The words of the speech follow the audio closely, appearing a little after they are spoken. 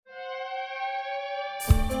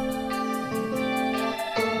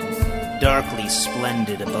Darkly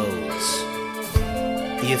Splendid Abodes,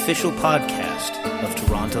 the official podcast of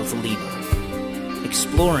Toronto Thelema,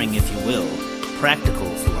 exploring, if you will,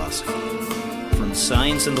 practical philosophy, from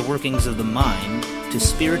science and the workings of the mind to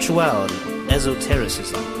spirituality,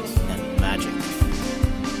 esotericism, and magic.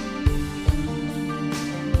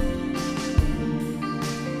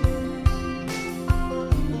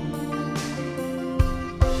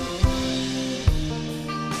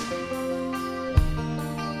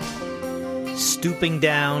 Stooping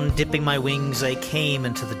down, dipping my wings, I came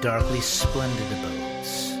into the darkly splendid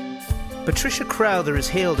abodes. Patricia Crowther is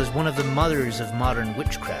hailed as one of the mothers of modern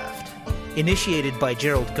witchcraft. Initiated by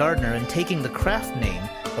Gerald Gardner and taking the craft name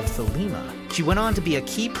of Thelema, she went on to be a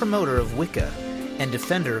key promoter of Wicca and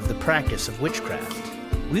defender of the practice of witchcraft.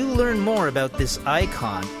 We'll learn more about this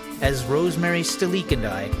icon as Rosemary Stehlik and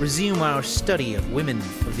I resume our study of women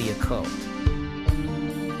of the occult.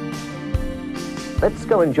 Let's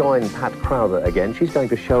go and join Pat Crowther again. She's going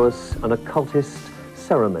to show us an occultist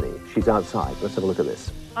ceremony. She's outside. Let's have a look at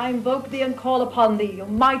this. I invoke thee and call upon thee, O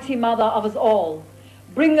mighty mother of us all,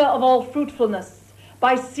 bringer of all fruitfulness,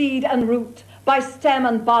 by seed and root, by stem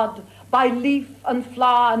and bud, by leaf and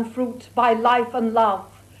flower and fruit, by life and love,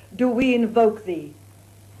 do we invoke thee.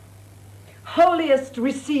 Holiest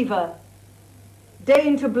receiver,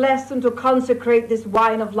 deign to bless and to consecrate this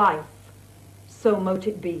wine of life. So mote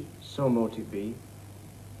it be. So mote it be.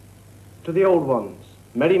 To the old ones,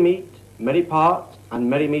 merry meet, merry part, and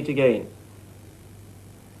merry meet again.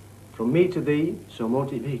 From me to thee, so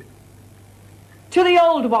mote it be. To the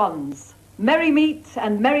old ones, merry meet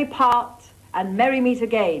and merry part, and merry meet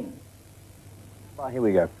again. Here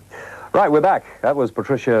we go. Right, we're back. That was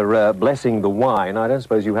Patricia blessing the wine. I don't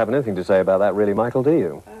suppose you have anything to say about that, really, Michael, do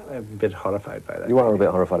you? I'm a bit horrified by that. You are a bit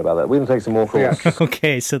horrified about that. We'll take some more calls. Yeah.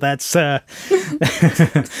 Okay, so that's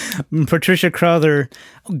Patricia Crowther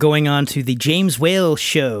going on to the James Whale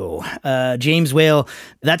show. James Whale,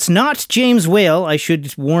 that's not James Whale, I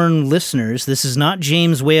should warn listeners. This is not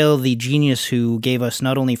James Whale, the genius who gave us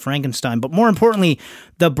not only Frankenstein, but more importantly,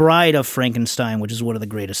 The Bride of Frankenstein, which is one of the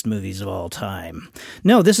greatest movies of all time.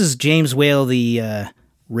 No, this is James Whale, the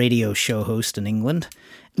radio show host in England.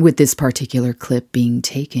 With this particular clip being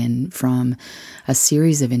taken from a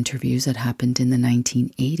series of interviews that happened in the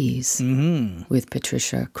 1980s with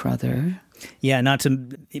Patricia Crowther. Yeah,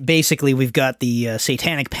 basically we've got the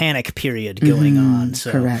satanic panic period going on.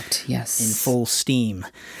 So correct, yes. In full steam.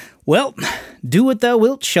 Well, do what thou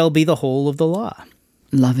wilt shall be the whole of the law.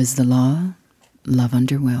 Love is the law, love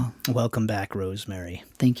under will. Welcome back, Rosemary.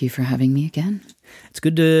 Thank you for having me again. It's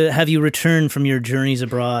good to have you return from your journeys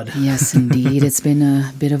abroad. Yes, indeed. It's been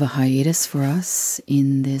a bit of a hiatus for us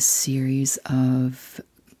in this series of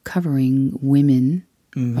covering women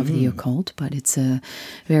of the occult, but it's a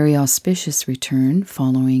very auspicious return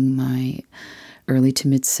following my early to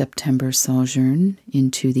mid-September sojourn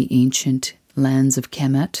into the ancient lands of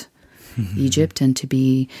Kemet, Egypt, and to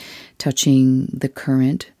be touching the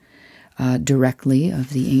current directly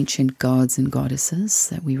of the ancient gods and goddesses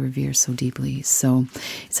that we revere so deeply. So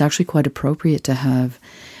it's actually quite appropriate to have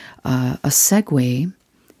a segue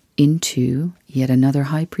into yet another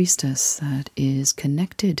high priestess that is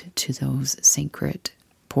connected to those sacred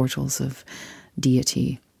portals of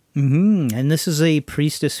deity. Mm-hmm. And this is a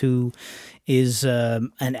priestess who is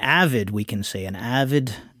an avid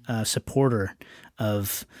supporter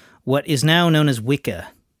of what is now known as Wicca.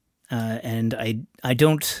 And I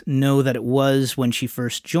don't know that it was when she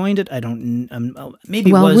first joined it. I don't.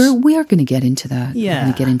 Maybe well, it was. we are going to get into that. Yeah. We're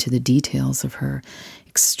going to get into the details of her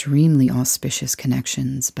extremely auspicious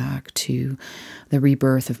connections back to the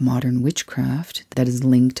rebirth of modern witchcraft that is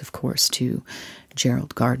linked, of course, to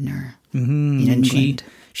Gerald Gardner. Mm-hmm. And England.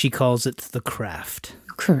 she calls it the craft.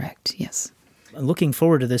 Correct. Yes. Looking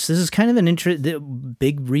forward to this. This is kind of the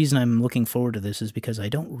big reason I'm looking forward to this is because I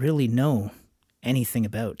don't really know anything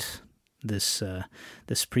about this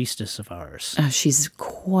priestess of ours. She's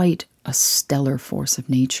quite a stellar force of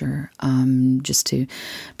nature. Just to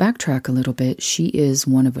backtrack a little bit, she is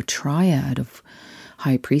one of a triad of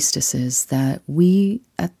high priestesses that we,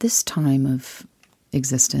 at this time of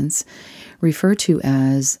existence, refer to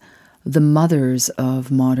as the mothers of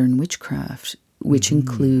modern witchcraft, which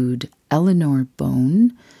include Eleanor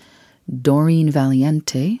Bone, Doreen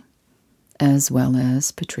Valiente, as well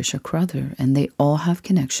as Patricia Crowther, and they all have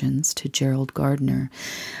connections to Gerald Gardner.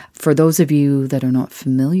 For those of you that are not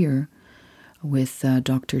familiar with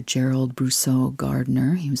Dr. Gerald Brousseau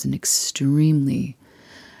Gardner, he was an extremely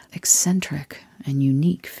eccentric and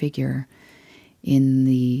unique figure in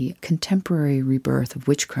the contemporary rebirth of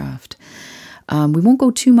witchcraft. We won't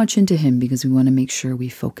go too much into him because we want to make sure we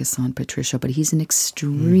focus on Patricia, but he's an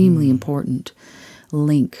extremely important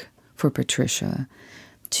link for Patricia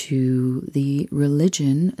to the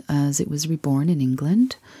religion as it was reborn in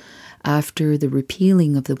England after the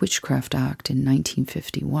repealing of the Witchcraft Act in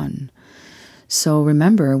 1951. So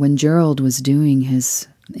remember, when Gerald was doing his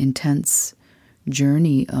intense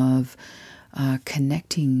journey of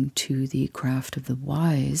connecting to the craft of the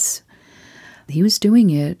wise, he was doing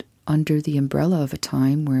it under the umbrella of a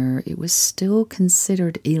time where it was still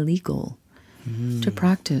considered illegal to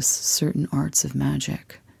practice certain arts of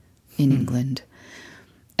magic in England.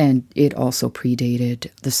 And it also predated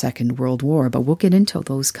the Second World War, but we'll get into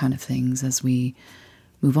those kind of things as we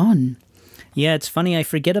move on. Yeah, it's funny, I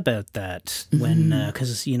forget about that when,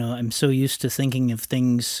 because, I'm so used to thinking of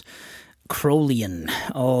things Crowleyan,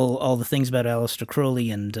 all the things about Aleister Crowley,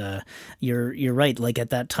 and you're right, like at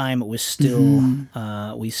that time it was still,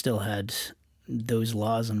 we still had those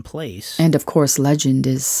laws in place. And of course, legend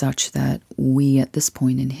is such that we at this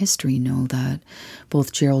point in history know that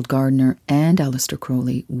both Gerald Gardner and Aleister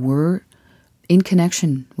Crowley were in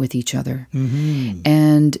connection with each other.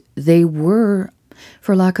 And they were,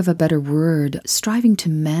 for lack of a better word, striving to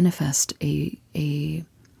manifest a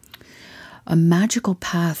magical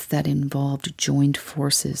path that involved joined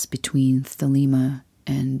forces between Thelema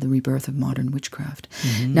and the rebirth of modern witchcraft.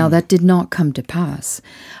 Now, that did not come to pass.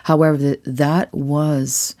 However, that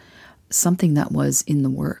was something that was in the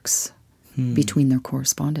works between their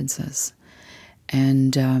correspondences.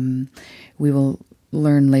 And we will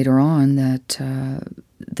learn later on that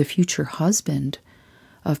the future husband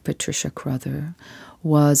of Patricia Crowther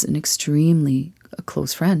was an extremely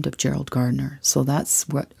close friend of Gerald Gardner. So that's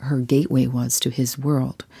what her gateway was to his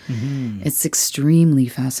world. It's extremely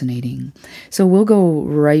fascinating. So we'll go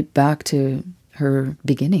right back to her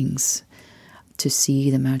beginnings to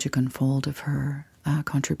see the magic unfold of her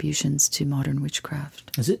contributions to modern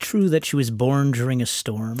witchcraft. Is it true that she was born during a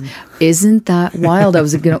storm? Isn't that wild? I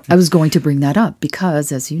was going to bring that up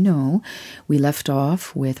because, as you know, we left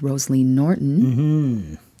off with Rosemary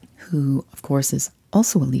Norton, who, of course, is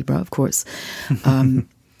also a Libra, of course.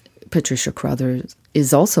 Patricia Crowther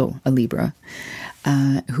is also a Libra,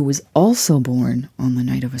 who was also born on the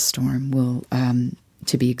night of a storm. Well,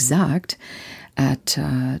 to be exact, at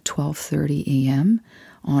 12:30 a.m.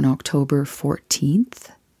 on October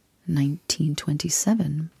 14th,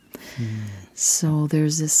 1927. So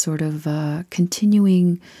there's this sort of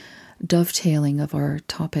continuing dovetailing of our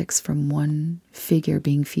topics from one figure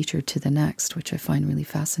being featured to the next, which I find really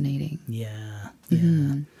fascinating. Yeah.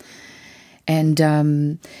 And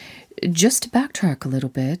just to backtrack a little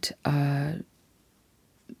bit,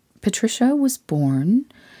 Patricia was born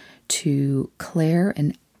to Claire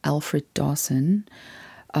and Alfred Dawson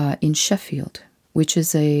in Sheffield, which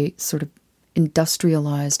is a sort of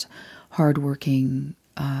industrialized, hardworking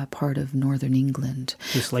part of northern England.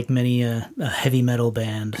 Just like many a heavy metal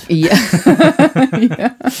band. Yeah.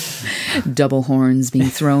 Double horns being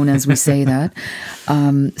thrown as we say that.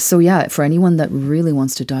 So yeah, for anyone that really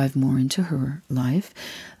wants to dive more into her life,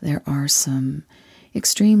 there are some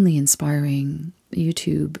extremely inspiring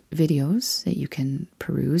YouTube videos that you can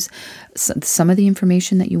peruse. Some of the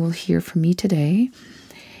information that you will hear from me today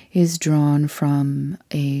is drawn from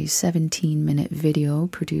a 17-minute video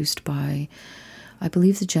produced by, I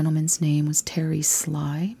believe the gentleman's name was Terry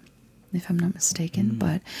Sly, if I'm not mistaken,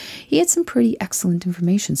 but he had some pretty excellent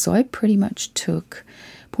information. So I pretty much took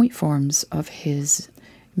point forms of his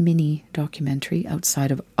mini documentary outside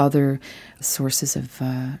of other sources of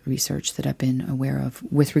research that I've been aware of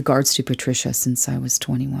with regards to Patricia since I was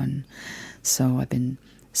 21. So I've been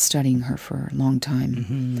studying her for a long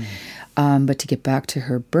time. But to get back to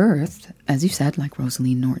her birth, as you said, like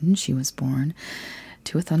Rosemary Norton, she was born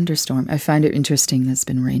to a thunderstorm. I find it interesting that it's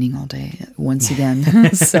been raining all day once again.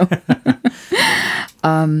 So,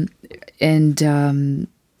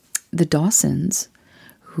 the Dawsons,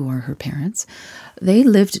 who are her parents, they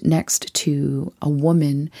lived next to a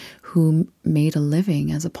woman who made a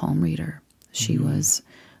living as a palm reader. She was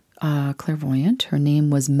clairvoyant. Her name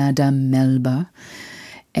was Madame Melba.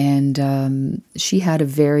 And she had a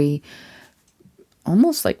very,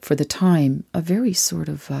 almost like for the time, a very sort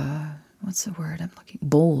of, what's the word I'm looking,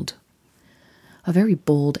 bold. A very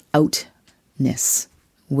bold outness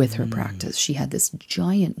with her practice. She had this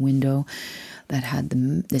giant window that had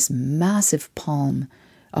this massive palm,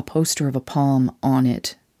 a poster of a palm on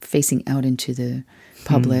it, facing out into the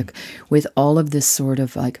public, with all of this sort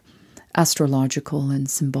of like astrological and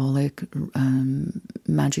symbolic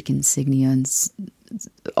magic insignia and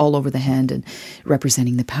all over the hand and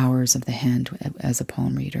representing the powers of the hand as a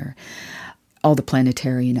palm reader. all the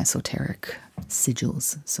planetary and esoteric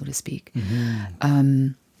sigils, so to speak.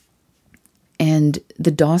 And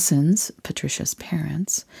the Dawsons, Patricia's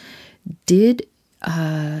parents, did,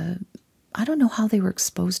 I don't know how they were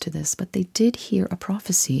exposed to this, but they did hear a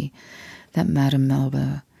prophecy that Madame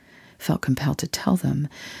Melba felt compelled to tell them,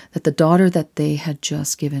 that the daughter that they had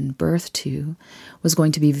just given birth to was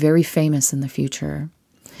going to be very famous in the future,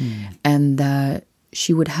 and that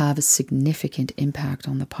she would have a significant impact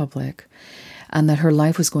on the public, and that her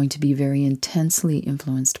life was going to be very intensely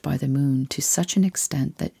influenced by the moon to such an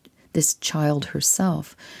extent that this child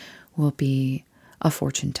herself will be a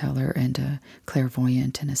fortune teller and a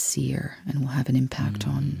clairvoyant and a seer, and will have an impact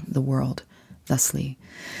on the world thusly.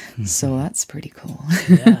 So that's pretty cool.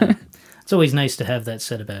 Yeah. It's always nice to have that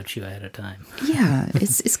said about you ahead of time. Yeah,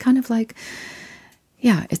 it's kind of like,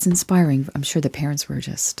 yeah, it's inspiring. I'm sure the parents were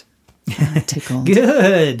just tickled.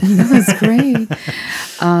 Good. That's great.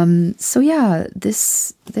 So yeah,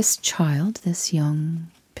 this child, this young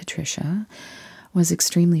Patricia, was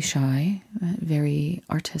extremely shy, very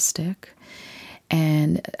artistic,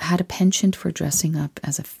 and had a penchant for dressing up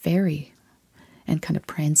as a fairy and kind of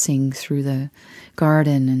prancing through the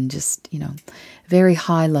garden, and just, very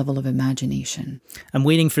high level of imagination. I'm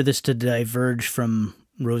waiting for this to diverge from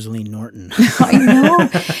Rosalie Norton. I know.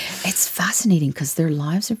 It's fascinating because their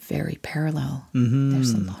lives are very parallel.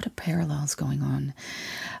 There's a lot of parallels going on.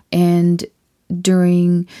 And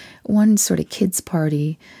during one sort of kids'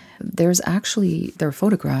 party, there are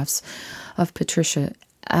photographs of Patricia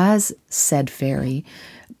as said fairy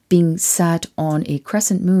being sat on a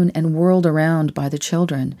crescent moon and whirled around by the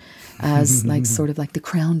children as sort of like the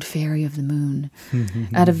crowned fairy of the moon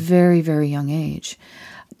at a very, very young age.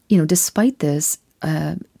 Despite this,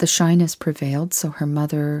 the shyness prevailed, so her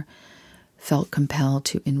mother felt compelled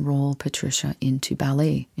to enroll Patricia into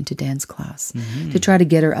ballet, into dance class, to try to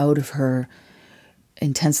get her out of her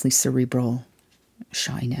intensely cerebral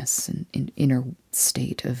shyness and inner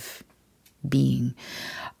state of being.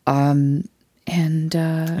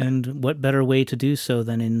 And what better way to do so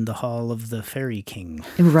than in the hall of the Fairy King?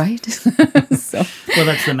 Right. Well,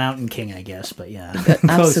 that's the Mountain King, I guess, but yeah.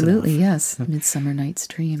 Absolutely, yes. Midsummer Night's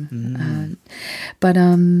Dream. But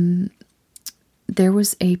there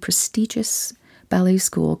was a prestigious ballet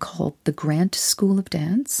school called the Grant School of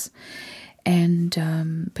Dance,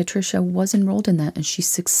 and Patricia was enrolled in that, and she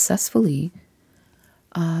successfully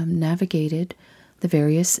navigated the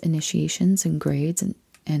various initiations and grades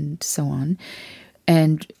and so on,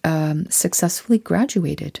 and successfully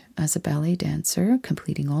graduated as a ballet dancer,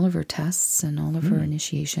 completing all of her tests and all of her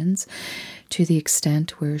initiations, to the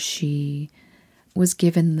extent where she was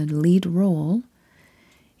given the lead role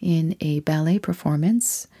in a ballet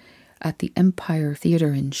performance at the Empire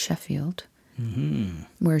Theatre in Sheffield,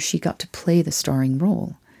 where she got to play the starring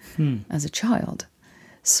role as a child.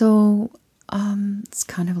 So it's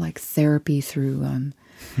kind of like therapy through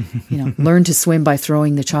learn to swim by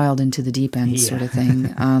throwing the child into the deep end sort of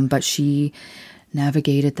thing. But she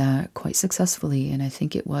navigated that quite successfully, and I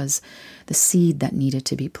think it was the seed that needed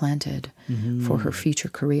to be planted for her future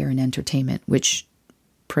career in entertainment, which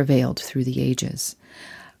prevailed through the ages.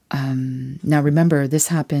 Now remember, this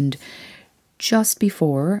happened just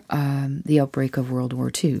before the outbreak of World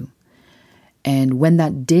War II. And when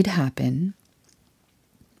that did happen,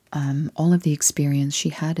 all of the experience she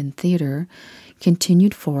had in theater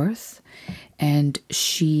continued forth, and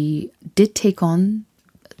she did take on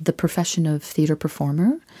the profession of theater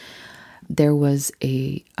performer. There was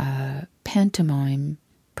a pantomime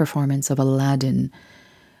performance of Aladdin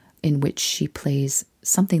in which she plays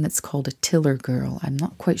something that's called a tiller girl. I'm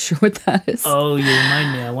not quite sure what that is. Oh, you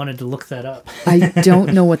remind me. I wanted to look that up. I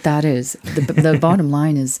don't know what that is. The bottom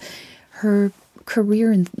line is her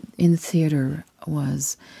career in theater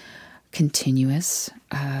was continuous,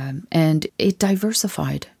 and it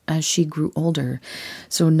diversified as she grew older.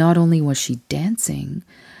 So not only was she dancing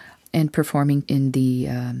and performing in the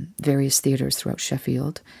various theaters throughout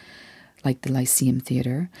Sheffield, like the Lyceum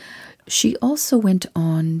Theatre, she also went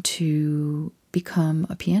on to become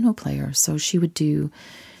a piano player. So she would do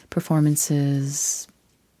performances,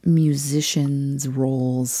 musicians'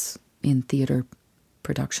 roles in theater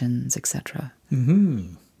productions, etc.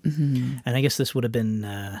 And I guess this would have been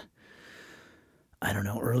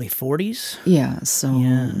early 40s? Yeah, so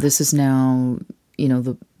this is now,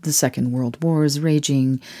 the Second World War is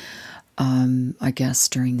raging. I guess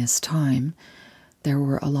during this time, there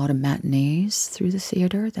were a lot of matinees through the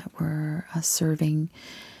theater that were serving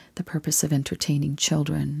the purpose of entertaining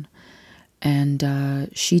children. And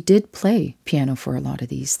she did play piano for a lot of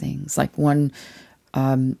these things. Like one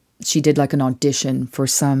she did like an audition for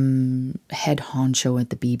some head honcho at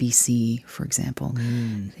the BBC, for example.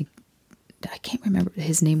 I can't remember.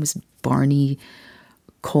 His name was Barney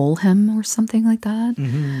Coleham or something like that.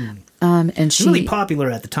 And she really popular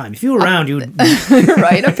at the time. If you were around, you would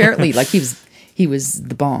right. Apparently, like he was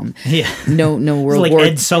the bomb. Yeah. No World like War.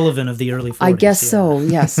 Ed Sullivan of the early 40s. I guess so.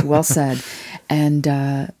 Yes. Well said. And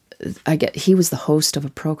he was the host of a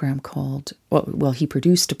program called. Well, he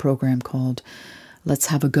produced a program called Let's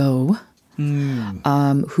Have a Go.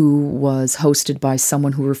 Who was hosted by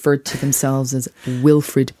someone who referred to themselves as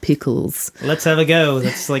Wilfred Pickles. Let's have a go.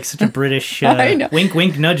 That's like such a British wink,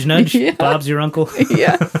 wink, nudge, nudge. Yeah. Bob's your uncle.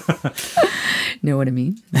 Yeah. Know what I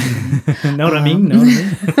mean? Know what I mean? Know what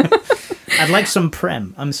I mean? I'd like some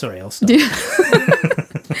Prem. I'm sorry, I'll stop.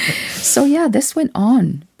 So yeah, this went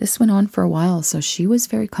on. This went on for a while. So she was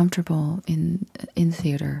very comfortable in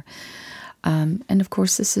theater. And of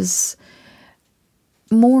course, this is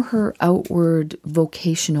more her outward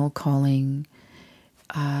vocational calling.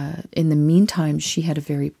 In the meantime, she had a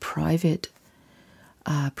very private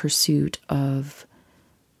pursuit of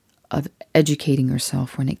educating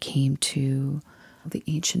herself when it came to the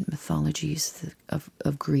ancient mythologies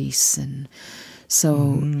of Greece. And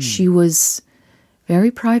so she was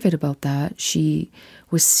very private about that. She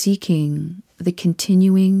was seeking the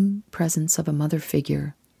continuing presence of a mother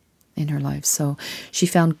figure in her life. So she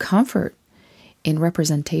found comfort in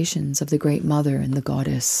representations of the Great Mother and the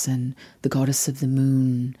goddess of the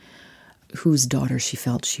moon, whose daughter she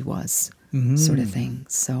felt she was, sort of thing.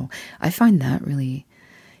 So I find that really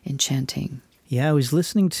enchanting. Yeah, I was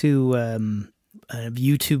listening to a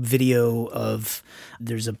YouTube video of,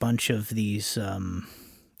 there's a bunch of these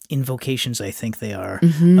invocations, I think they are,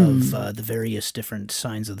 of the various different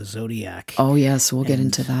signs of the zodiac. Oh yes, we'll get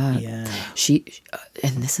into that. Yeah. She,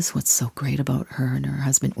 and this is what's so great about her and her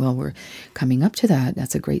husband. Well, we're coming up to that.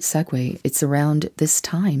 That's a great segue. It's around this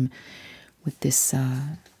time with this,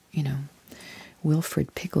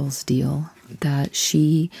 Wilfred Pickles deal that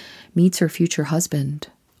she meets her future husband,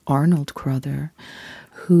 Arnold Crowther,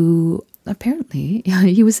 who apparently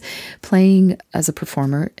he was playing as a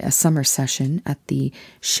performer a summer session at the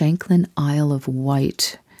Shanklin Isle of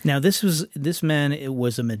Wight. Now this man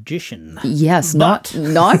was a magician. Yes, not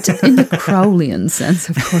in the Crowleyan sense,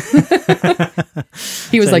 of course.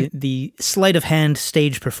 He was so like the sleight of hand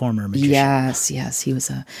stage performer magician. Yes, he was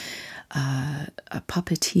a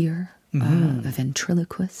puppeteer, a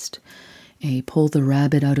ventriloquist, a pull the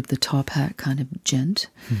rabbit out of the top hat kind of gent.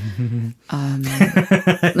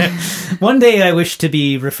 One day I wish to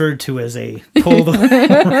be referred to as a pull the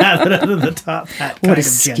rabbit out of the top hat kind of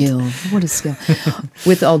gent. What a skill.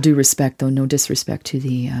 With all due respect, though, no disrespect to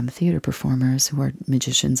the theater performers who are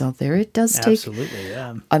magicians out there, it does take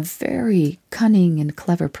a very cunning and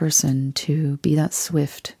clever person to be that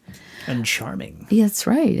swift. And charming. Yeah, that's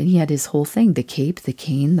right. And he had his whole thing, the cape, the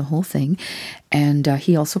cane, the whole thing. And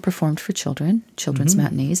he also performed for children's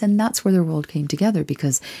matinees. And that's where their world came together,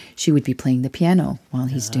 because she would be playing the piano while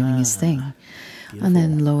he's doing his thing. Beautiful. And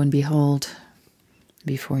then lo and behold,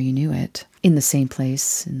 before you knew it, in the same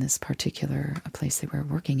place, in this particular place they were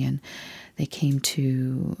working in, they came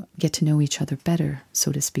to get to know each other better,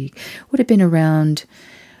 so to speak. Would have been around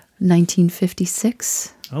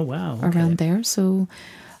 1956. Oh, wow. Okay. Around there. So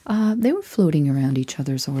they were floating around each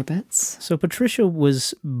other's orbits. So Patricia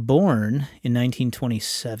was born in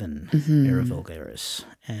 1927, Era Vulgaris,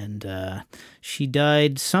 and she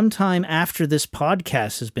died sometime after this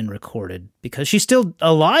podcast has been recorded, because she's still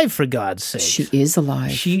alive, for God's sake. She is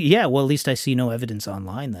alive. Well, at least I see no evidence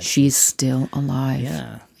online that she's still alive.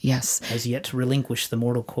 Yeah. Yes. Has yet to relinquish the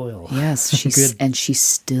mortal coil. Yes, and she's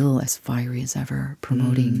still as fiery as ever,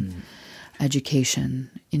 promoting education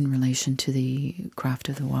in relation to the craft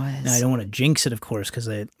of the wise. Now, I don't want to jinx it, of course, because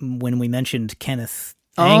when we mentioned Kenneth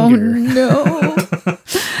Anger... Oh, no.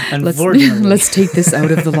 Unfortunately. Let's take this out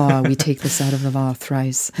of the law. We take this out of the law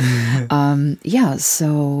thrice.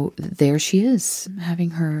 So there she is, having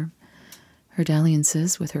her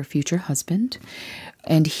dalliances with her future husband.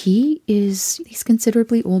 And he's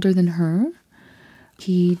considerably older than her.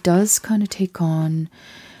 He does kind of take on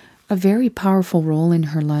a very powerful role in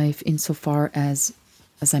her life insofar as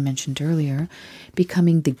I mentioned earlier,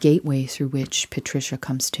 becoming the gateway through which Patricia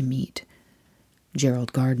comes to meet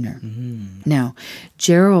Gerald Gardner. Now,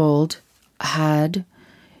 Gerald had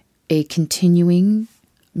a continuing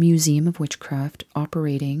museum of witchcraft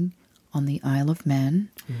operating on the Isle of Man.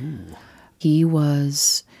 He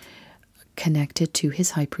was connected to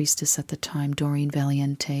his high priestess at the time, Doreen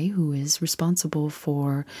Valiente, who is responsible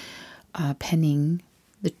for penning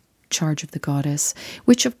charge of the goddess,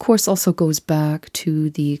 which of course also goes back to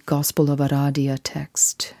the Gospel of Aradia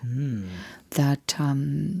text that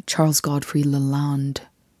Charles Godfrey Leland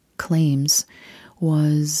claims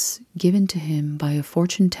was given to him by a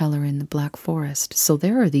fortune teller in the Black Forest. So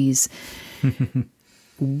there are these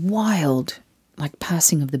wild, like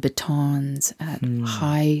passing of the batons at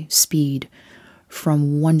high speed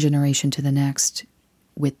from one generation to the next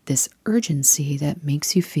with this urgency that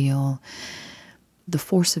makes you feel the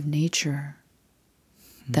force of nature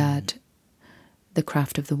that the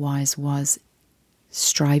craft of the wise was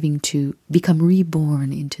striving to become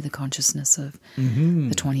reborn into the consciousness of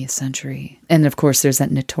the 20th century. And of course, there's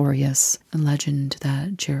that notorious legend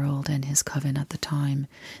that Gerald and his coven at the time,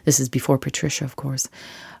 this is before Patricia, of course,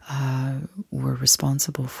 were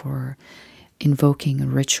responsible for invoking a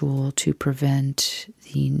ritual to prevent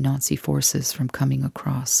the Nazi forces from coming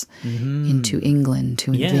across into England,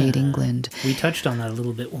 to invade England. We touched on that a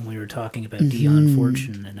little bit when we were talking about Dion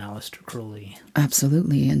Fortune and Aleister Crowley.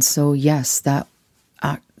 Absolutely. And so, yes, that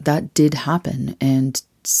did happen, and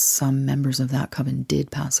some members of that coven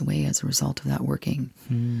did pass away as a result of that working.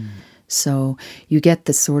 So you get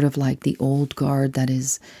the sort of like the old guard that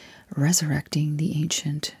is resurrecting the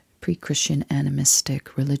ancient pre-Christian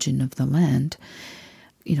animistic religion of the land,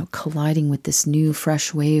 you know, colliding with this new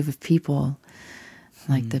fresh wave of people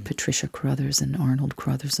like the Patricia Crowthers and Arnold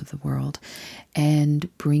Crowthers of the world,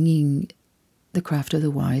 and bringing the craft of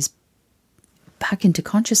the wise back into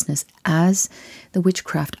consciousness as the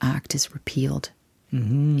Witchcraft Act is repealed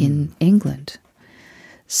in England.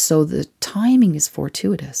 So the timing is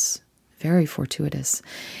fortuitous, very fortuitous.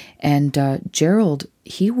 And Gerald,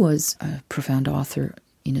 he was a profound author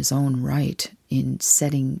in his own right in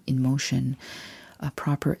setting in motion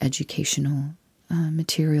proper educational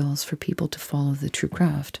materials for people to follow the true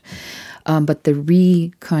craft. But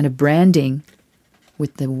the kind of branding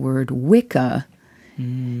with the word Wicca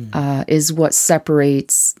is what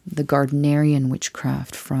separates the Gardnerian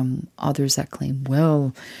witchcraft from others that claim,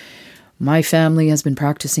 well, my family has been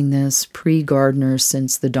practicing this pre-Gardner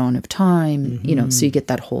since the dawn of time. You know, so you get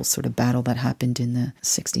that whole sort of battle that happened in the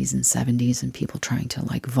 60s and 70s, and people trying to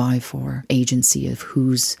like vie for agency of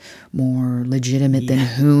who's more legitimate than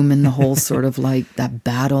whom, and the whole sort of like that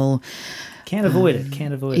battle. Can't avoid it.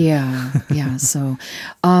 Yeah. So,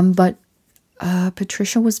 but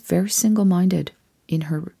Patricia was very single-minded in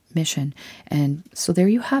her mission. And so there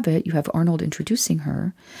you have it. You have Arnold introducing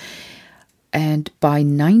her. And by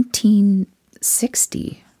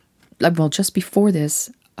 1960, well, just before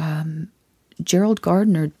this, Gerald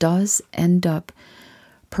Gardner does end up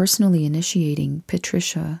personally initiating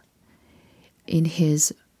Patricia in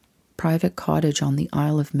his private cottage on the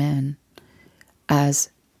Isle of Man as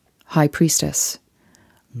high priestess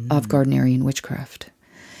of Gardnerian witchcraft.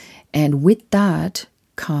 And with that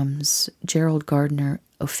comes Gerald Gardner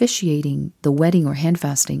officiating the wedding or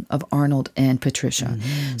handfasting of Arnold and Patricia.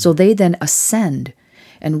 So they then ascend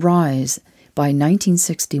and rise by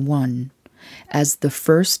 1961 as the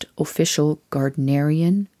first official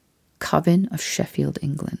Gardnerian coven of Sheffield,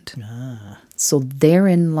 England. So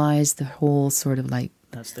therein lies the whole sort of like...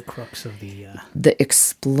 That's the crux of the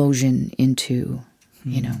explosion into,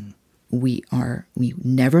 you know, we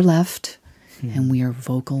never left, and we are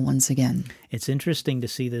vocal once again. It's interesting to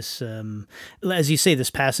see this, as you say,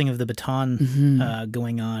 this passing of the baton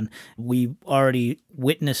going on. We already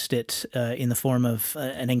witnessed it in the form of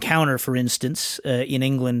an encounter, for instance, in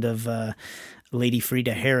England of Lady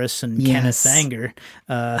Frida Harris and Kenneth Anger.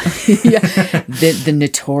 The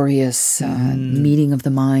notorious meeting of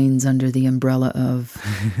the minds under the umbrella of...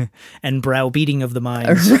 and browbeating of the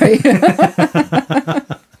minds. Right.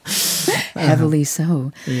 Heavily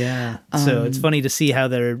so. Yeah. So it's funny to see how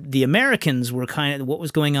the Americans were kind of what was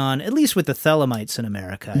going on, at least with the Thelemites in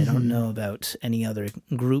America. I don't know about any other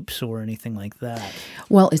groups or anything like that.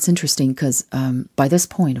 Well, it's interesting because by this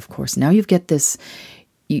point, of course, now you get this,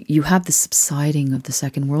 you have the subsiding of the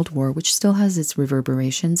Second World War, which still has its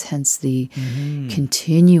reverberations, hence the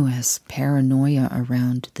continuous paranoia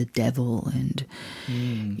around the devil and,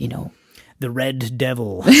 you know, the Red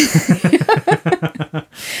Devil.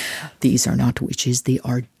 These are not witches, they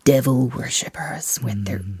are devil worshippers with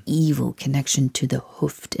their evil connection to the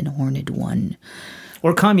hoofed and horned one.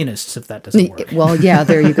 Or communists, if that doesn't work. Well, yeah,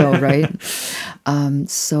 there you go, right?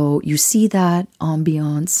 So you see that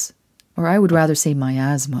ambiance, or I would rather say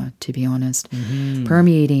miasma, to be honest,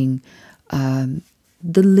 permeating the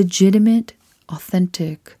legitimate,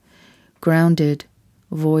 authentic, grounded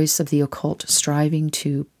voice of the occult, striving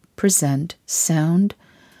to present sound,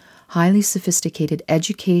 highly sophisticated,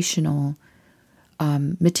 educational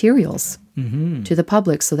materials to the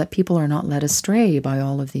public so that people are not led astray by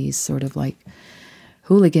all of these sort of like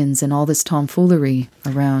hooligans and all this tomfoolery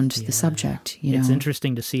around the subject. It's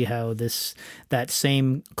interesting to see how that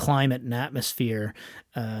same climate and atmosphere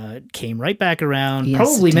came right back around, Yes,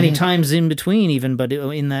 probably it many did. times in between even, but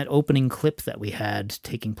in that opening clip that we had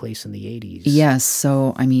taking place in the 80s. Yes,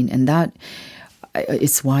 so, I mean, and that,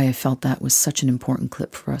 it's why I felt that was such an important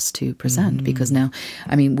clip for us to present, because now,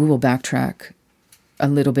 I mean, we will backtrack a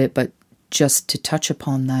little bit, but just to touch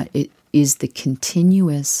upon that, it is the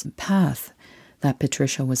continuous path that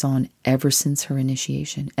Patricia was on ever since her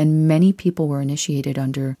initiation. And many people were initiated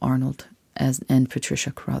under Arnold and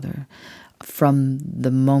Patricia Crowther from the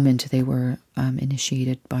moment they were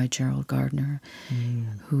initiated by Gerald Gardner,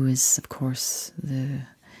 who is, of course, the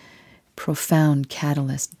profound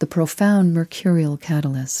catalyst, the profound mercurial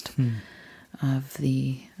catalyst of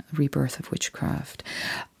the rebirth of witchcraft.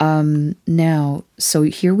 Now, so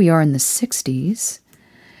here we are in the 60s,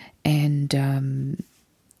 and,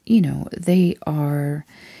 they are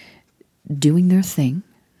doing their thing.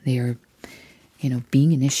 They are,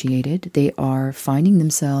 being initiated. They are finding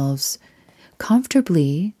themselves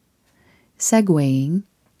comfortably segueing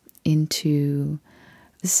into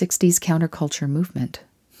the 60s counterculture movement.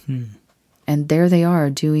 And there they are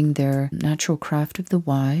doing their natural craft of the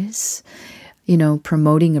wise,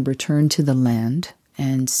 promoting a return to the land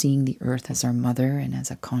and seeing the earth as our mother and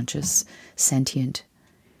as a conscious, sentient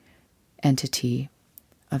entity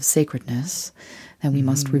of sacredness that we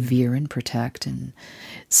must revere and protect. And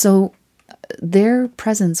so their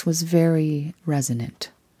presence was very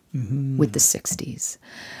resonant with the 60s.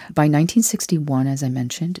 By 1961, as I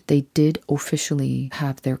mentioned, they did officially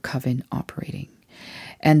have their coven operating.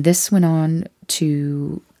 And this went on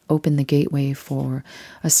to open the gateway for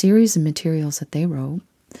a series of materials that they wrote.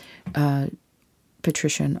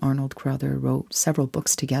 Patricia and Arnold Crowther wrote several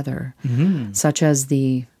books together, such as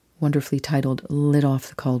the wonderfully titled Lit Off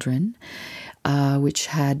the Cauldron, which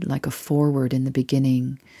had like a foreword in the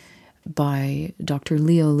beginning by Dr.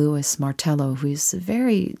 Leo Louis Martello, who's a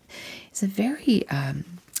very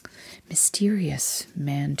mysterious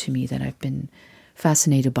man to me that I've been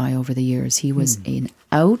fascinated by over the years. He was an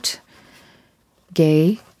out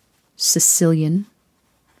gay Sicilian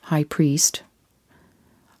high priest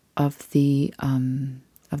of the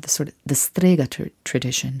sort of the Strega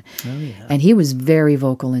tradition. Oh, yeah. And he was very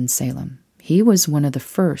vocal in Salem. He was one of the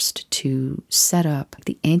first to set up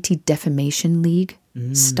the Anti-Defamation League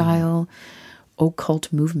style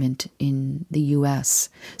occult movement in the U.S.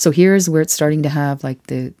 So here's where it's starting to have like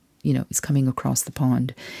it's coming across the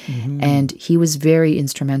pond. And he was very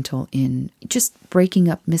instrumental in just breaking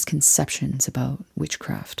up misconceptions about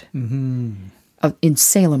witchcraft. In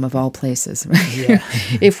Salem, of all places. Yeah.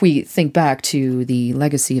 If we think back to the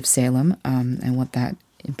legacy of Salem and what that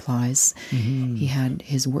implies, he had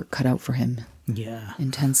his work cut out for him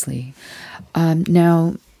intensely.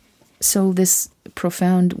 Now, so this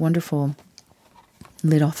profound, wonderful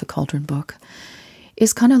Lit Off the Cauldron book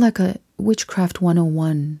is kind of like a Witchcraft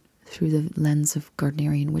 101 through the lens of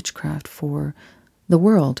Gardnerian witchcraft for the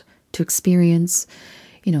world to experience,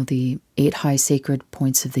 the 8 high sacred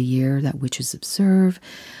points of the year that witches observe,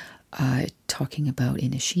 talking about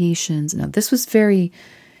initiations. Now, this was it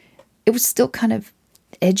was still kind of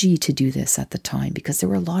edgy to do this at the time because there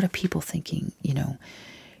were a lot of people thinking,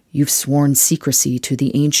 you've sworn secrecy to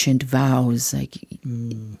the ancient vows. Like,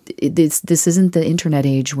 this isn't the internet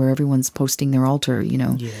age where everyone's posting their altar,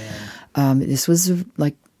 This was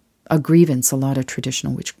like a grievance a lot of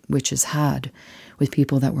traditional witches had with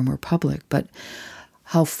people that were more public. But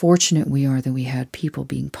how fortunate we are that we had people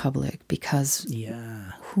being public, because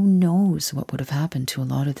who knows what would have happened to a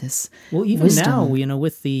lot of this even wisdom. now,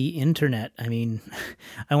 with the internet, I mean,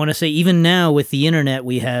 I want to say even now with the internet,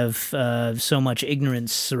 we have so much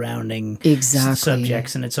ignorance surrounding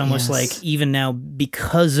subjects. And it's almost like even now,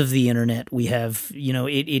 because of the internet, we have,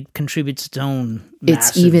 it contributes its own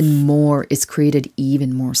massive... It's created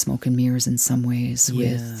even more smoke and mirrors in some ways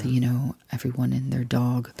with, everyone and their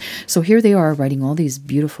dog. So here they are writing all these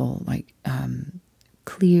beautiful,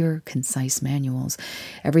 clear, concise manuals.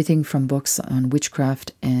 Everything from books on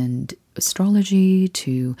witchcraft and astrology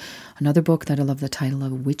to another book that I love the title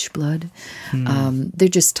of, Witch Blood. They're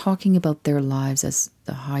just talking about their lives as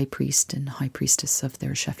the high priest and high priestess of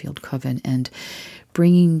their Sheffield coven and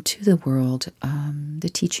bringing to the world the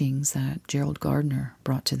teachings that Gerald Gardner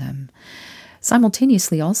brought to them.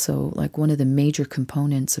 Simultaneously also, one of the major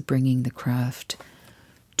components of bringing the craft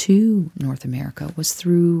to North America was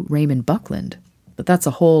through Raymond Buckland. But that's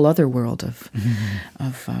a whole other world of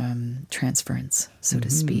transference, so to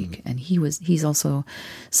speak. And he's also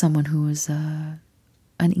someone who was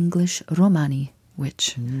an English Romani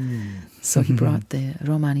witch. So he brought the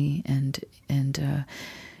Romani and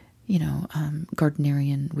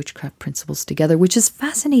Gardnerian witchcraft principles together, which is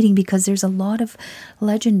fascinating because there's a lot of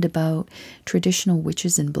legend about traditional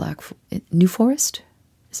witches in New Forest.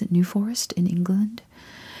 Is it New Forest in England?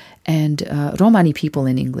 And Romani people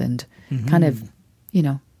in England kind of,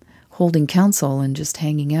 holding council and just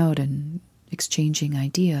hanging out and exchanging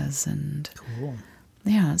ideas. And Cool.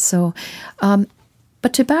 yeah, so,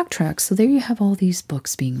 but to backtrack, so there you have all these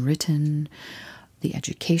books being written, the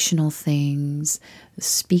educational things, the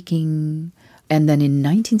speaking. And then in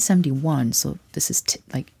 1971, so this is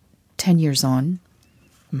 10 years on,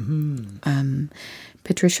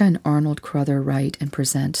 Patricia and Arnold Crowther write and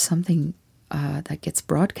present something that gets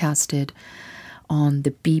broadcasted on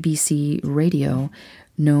the BBC radio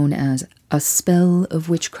known as A Spell of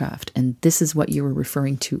Witchcraft. And this is what you were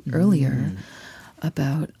referring to earlier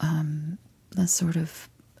about the sort of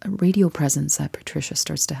radio presence that Patricia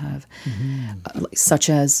starts to have, such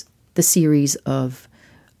as the series of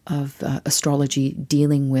astrology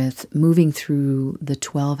dealing with moving through the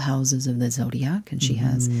 12 houses of the zodiac. And she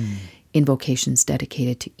has invocations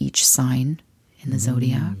dedicated to each sign in the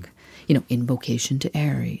zodiac. Invocation to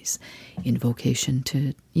Aries, invocation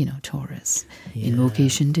to, Taurus,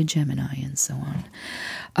 invocation to Gemini, and so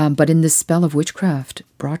on. But in this Spell of Witchcraft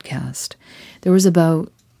broadcast, there was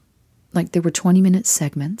about, there were 20-minute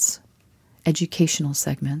segments, educational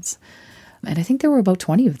segments, and I think there were about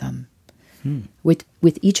 20 of them, with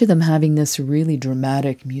each of them having this really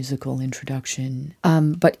dramatic musical introduction.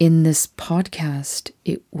 But in this podcast,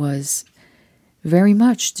 it was very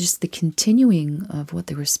much just the continuing of what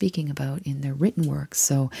they were speaking about in their written works.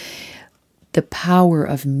 So the power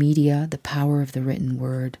of media, the power of the written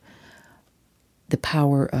word, the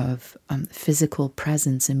power of physical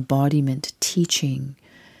presence, embodiment, teaching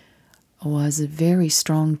was a very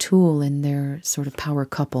strong tool in their sort of power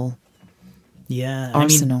couple. Yeah,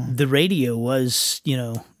 arsenal. I mean, the radio was,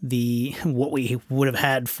 what we would have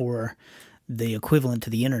had for the equivalent to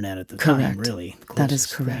the internet at the time, really. That is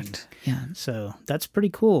correct. Thing. Yeah. So that's pretty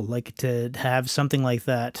cool, to have something like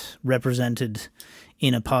that represented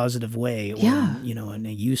in a positive way, or in a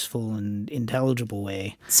useful and intelligible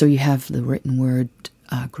way. So you have the written word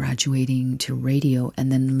graduating to radio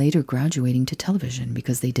and then later graduating to television,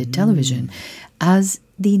 because they did television, as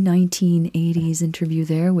the 1980s interview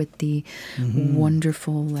there with the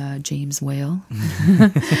wonderful James Whale.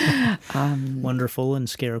 Wonderful in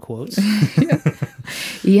scare quotes.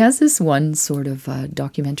 He has this one sort of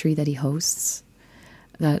documentary that he hosts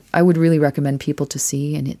that I would really recommend people to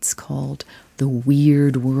see, and it's called The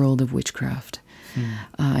Weird World of Witchcraft.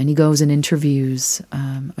 And he goes and interviews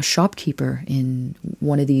a shopkeeper in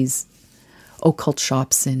one of these occult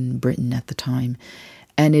shops in Britain at the time.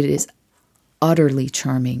 And it is utterly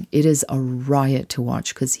charming. It is a riot to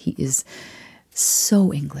watch because he is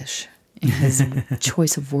so English in his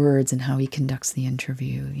choice of words and how he conducts the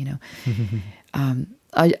interview,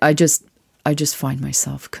 I just find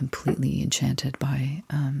myself completely enchanted by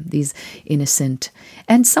these innocent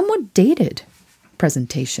and somewhat dated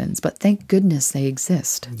presentations, but thank goodness they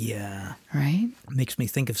exist. Yeah. Right? It makes me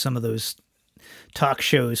think of some of those talk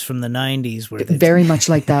shows from the 90s where very much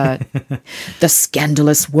like that. The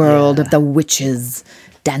scandalous world of the witches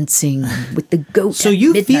dancing with the goat. So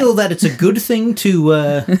you feel that it's a good thing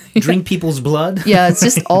to drink people's blood? Yeah, it's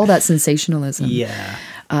just all that sensationalism. Yeah.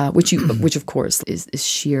 Which of course is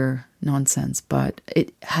sheer nonsense, but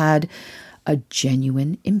it had a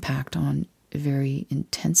genuine impact on very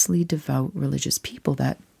intensely devout religious people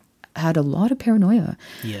that had a lot of paranoia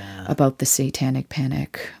about the satanic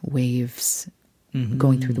panic waves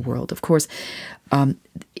going through the world. Of course,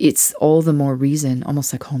 it's all the more reason,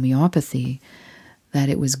 almost like homeopathy, that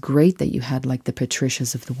it was great that you had the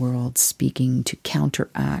Patricias of the world speaking to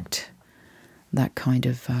counteract that kind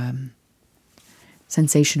of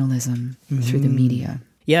sensationalism through the media.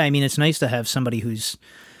 Yeah, I mean, it's nice to have somebody who's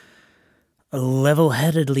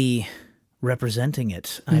level-headedly representing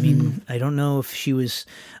it. I mean, I don't know if she was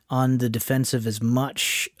on the defensive as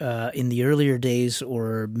much in the earlier days,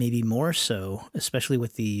 or maybe more so, especially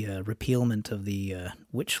with the repealment of the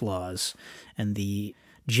witch laws and the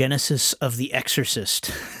genesis of The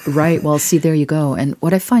Exorcist. Right. Well, see, there you go. And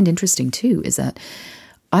what I find interesting, too, is that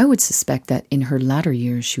I would suspect that in her latter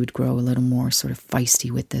years, she would grow a little more sort of feisty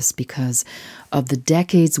with this because of the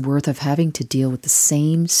decades worth of having to deal with the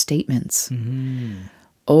same statements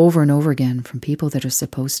over and over again from people that are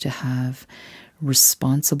supposed to have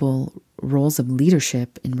responsible roles of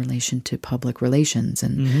leadership in relation to public relations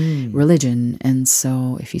and religion. And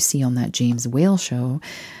so if you see on that James Whale show,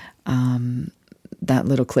 that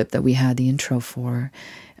little clip that we had the intro for,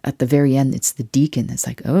 at the very end, it's the deacon that's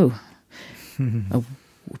like, oh, a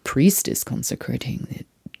priest is consecrating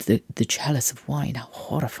the chalice of wine. How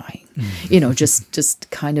horrifying. Just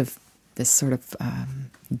kind of this sort of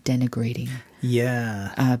denigrating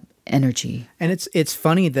energy. And it's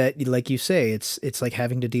funny that, like you say, it's like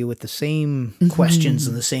having to deal with the same questions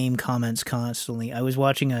and the same comments constantly. I was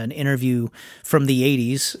watching an interview from the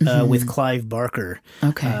 80s with Clive Barker.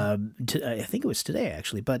 Okay. I think it was today,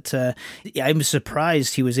 actually. But I'm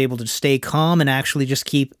surprised he was able to stay calm and actually just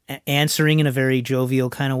keep answering in a very jovial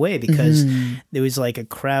kind of way, because there was like a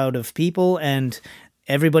crowd of people and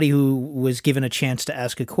everybody who was given a chance to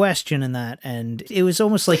ask a question and it was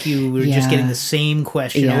almost like you were just getting the same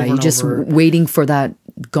question over and you're just over. waiting for that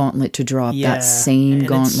gauntlet to drop, that same and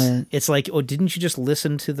gauntlet. It's like, oh, didn't you just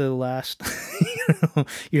listen to the last,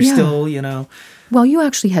 you're still, Well, you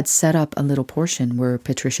actually had set up a little portion where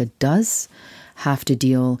Patricia does have to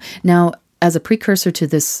deal. Now, as a precursor to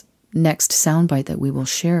this next soundbite that we will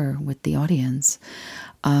share with the audience,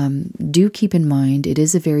 do keep in mind, it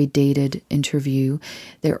is a very dated interview.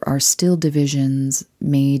 There are still divisions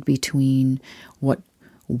made between what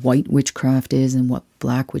white witchcraft is and what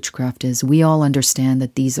black witchcraft is. We all understand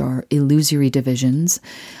that these are illusory divisions,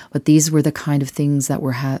 but these were the kind of things that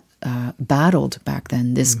were battled back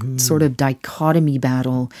then. This sort of dichotomy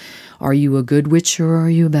battle. Are you a good witch or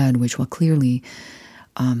are you a bad witch? Well, clearly,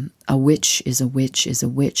 a witch is a witch is a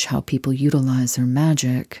witch. How people utilize their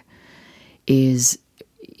magic is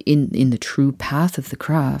in the true path of the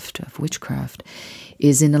craft, of witchcraft,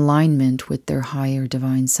 is in alignment with their higher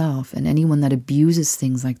divine self. And anyone that abuses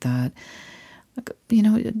things like that,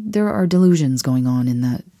 there are delusions going on in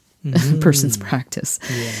that person's practice.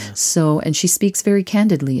 Yeah. So, and she speaks very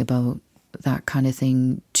candidly about that kind of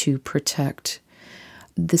thing to protect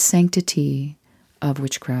the sanctity of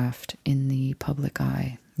witchcraft in the public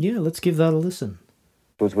eye. Yeah, let's give that a listen.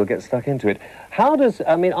 We'll get stuck into it.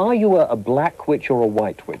 Are you a black witch or a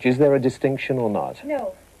white witch? Is there a distinction or not?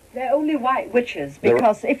 No, they're only white witches,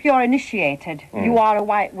 because if you're initiated, you are a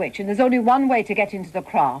white witch, and there's only one way to get into the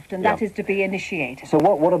craft, and that is to be initiated. So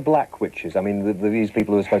what are black witches? I mean, these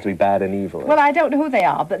people who are supposed to be bad and evil. Well, I don't know who they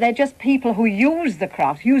are, but they're just people who use the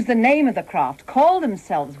craft, use the name of the craft, call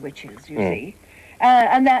themselves witches, you see.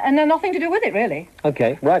 And they're nothing to do with it, really.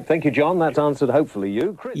 Okay, right. Thank you, John. That's answered, hopefully,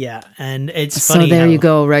 you. Chris. Yeah, and it's funny. So there you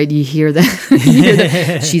go, right? You hear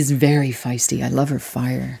that? She's very feisty. I love her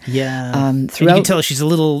fire. Yeah. And you can tell she's a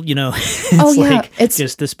little, it's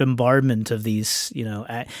just this bombardment of these,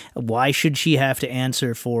 why should she have to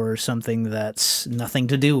answer for something that's nothing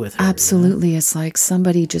to do with her? Absolutely. It's like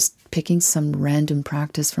somebody just picking some random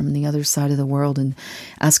practice from the other side of the world and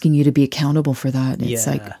asking you to be accountable for that. And it's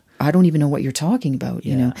like, I don't even know what you're talking about,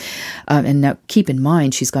 you know. And now keep in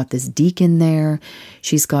mind, she's got this deacon there.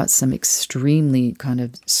 She's got some extremely kind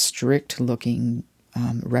of strict-looking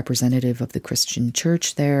representative of the Christian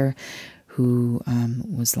church there, who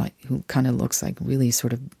kind of looks like really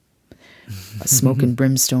sort of smoke and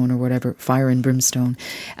brimstone or whatever, fire and brimstone.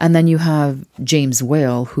 And then you have James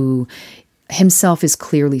Whale, who himself is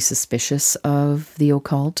clearly suspicious of the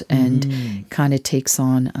occult and kind of takes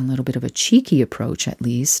on a little bit of a cheeky approach, at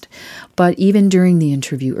least. But even during the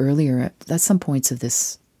interview earlier, at some points of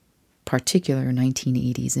this particular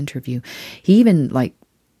 1980s interview, he even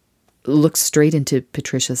looks straight into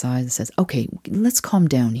Patricia's eyes and says, okay, let's calm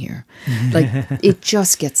down here. It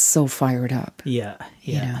just gets so fired up. Yeah.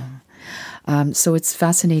 So it's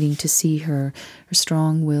fascinating to see her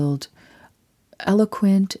strong-willed,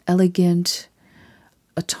 eloquent, elegant,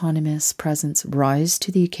 autonomous presence rise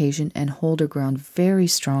to the occasion and hold her ground very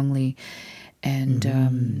strongly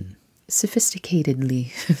and sophisticatedly,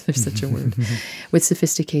 if there's such a word, with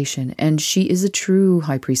sophistication. And she is a true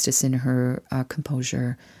high priestess in her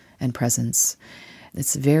composure and presence.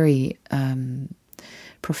 It's very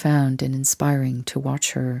profound and inspiring to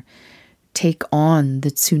watch her take on the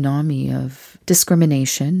tsunami of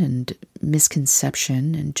discrimination and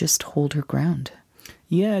misconception and just hold her ground.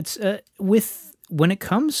 Yeah, it's when it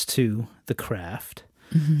comes to the craft,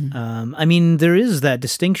 there is that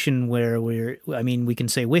distinction where we can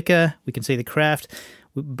say Wicca, we can say the craft,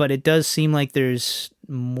 but it does seem like there's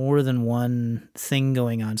more than one thing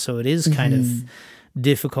going on. So it is kind of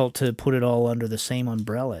difficult to put it all under the same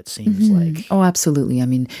umbrella, it seems like. Oh, absolutely.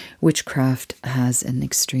 Witchcraft has an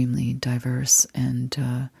extremely diverse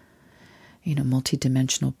and,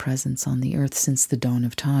 multidimensional presence on the earth since the dawn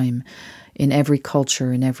of time. In every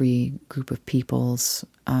culture, in every group of peoples.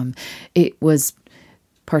 It was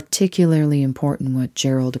particularly important what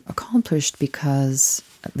Gerald accomplished because,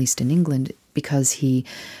 at least in England, because he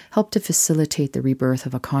helped to facilitate the rebirth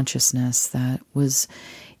of a consciousness that was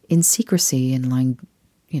in secrecy and lying,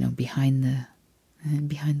 behind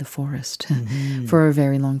the forest for a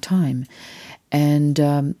very long time. And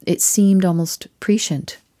it seemed almost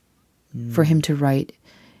prescient for him to write.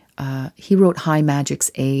 He wrote High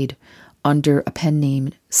Magic's Aid under a pen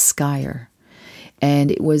named Skyer.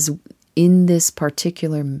 And it was in this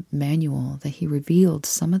particular manual that he revealed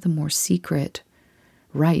some of the more secret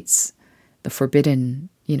rites, the forbidden,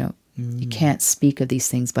 you can't speak of these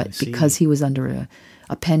things, but because he was under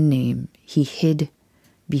a pen name, he hid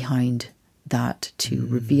behind that to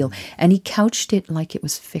reveal. And he couched it like it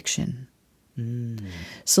was fiction.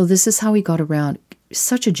 So this is how he got around.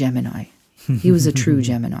 Such a Gemini. He was a true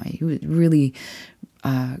Gemini. He really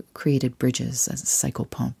created bridges as a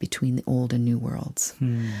psychopomp between the old and new worlds.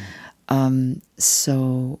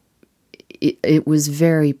 So it was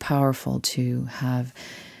very powerful to have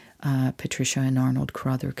Patricia and Arnold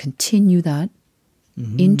Crowther continue that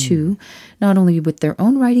into not only with their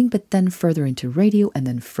own writing, but then further into radio and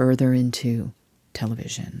then further into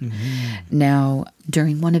television. Now,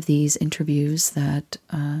 during one of these interviews that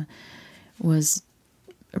was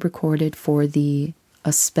recorded for the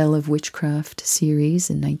A Spell of Witchcraft series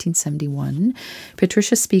in 1971,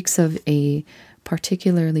 Patricia speaks of a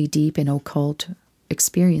particularly deep and occult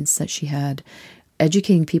experience that she had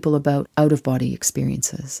educating people about out-of-body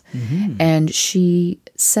experiences. And she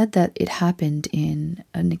said that it happened in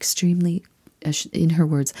an extremely, in her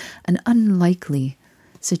words, an unlikely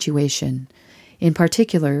situation, in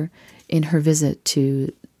particular in her visit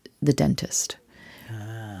to the dentist,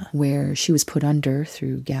 where she was put under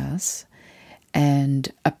through gas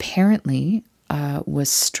and apparently was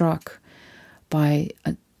struck by,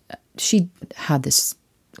 she had this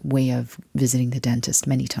way of visiting the dentist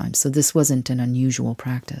many times, so this wasn't an unusual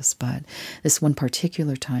practice, but this one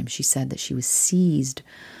particular time she said that she was seized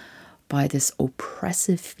by this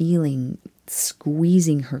oppressive feeling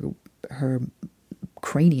squeezing her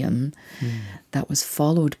cranium that was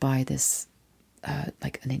followed by this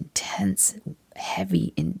like an intense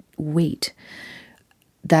heavy in weight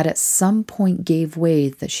that at some point gave way,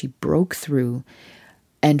 that she broke through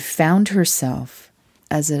and found herself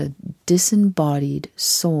as a disembodied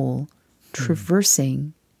soul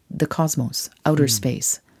traversing the cosmos, outer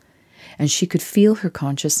space. And she could feel her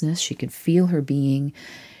consciousness, she could feel her being.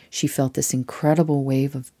 She felt this incredible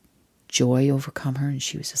wave of joy overcome her, and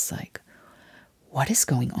she was just like, what is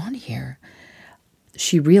going on here?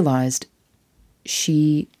 She realized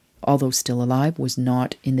she, although still alive, was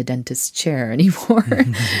not in the dentist's chair anymore.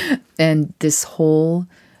 And this whole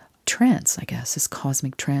trance, I guess, this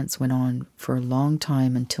cosmic trance went on for a long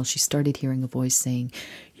time until she started hearing a voice saying,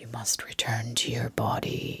 you must return to your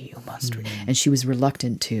body, you must. And she was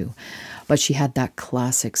reluctant to. But she had that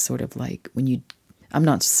classic sort of like, when you, I'm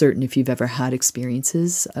not certain if you've ever had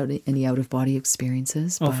experiences, any out-of-body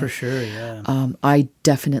experiences. Oh, for sure, yeah. I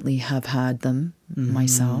definitely have had them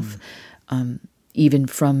myself. Even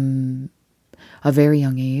from a very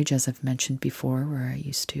young age, as I've mentioned before, where I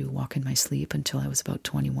used to walk in my sleep until I was about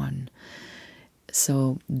 21.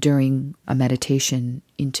 So during a meditation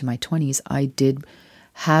into my 20s, I did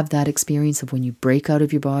have that experience of when you break out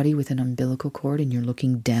of your body with an umbilical cord and you're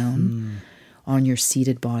looking down on your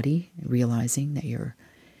seated body, realizing that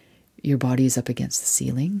your body is up against the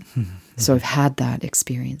ceiling. So I've had that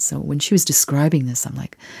experience. So when she was describing this, I'm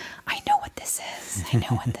like, I know what this is. I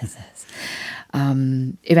know what this is.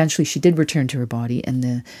 Eventually she did return to her body, and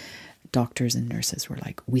the doctors and nurses were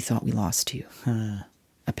like, we thought we lost you.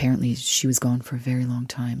 Apparently she was gone for a very long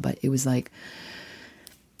time, but it was like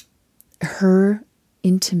her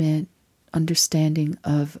intimate understanding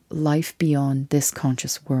of life beyond this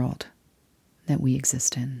conscious world that we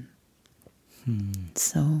exist in.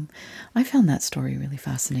 So I found that story really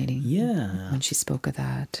fascinating. Yeah. When she spoke of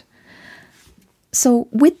that. So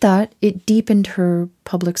with that, it deepened her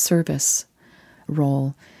public service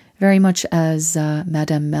role, very much as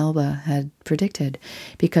Madame Melba had predicted,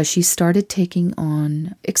 because she started taking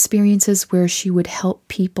on experiences where she would help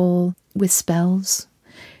people with spells.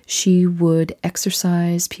 She would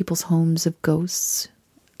exorcise people's homes of ghosts.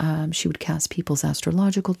 She would cast people's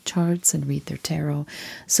astrological charts and read their tarot.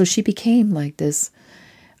 So she became like this,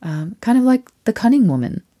 kind of like the cunning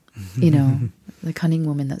woman, the cunning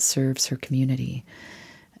woman that serves her community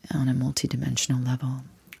on a multidimensional level.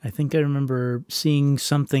 I think I remember seeing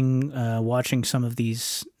something, watching some of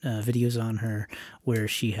these videos on her where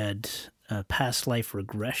she had past life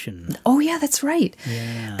regression. Oh, yeah, that's right.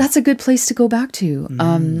 Yeah. That's a good place to go back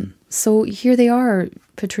to. So here they are,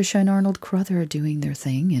 Patricia and Arnold Crowther are doing their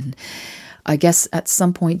thing. I guess at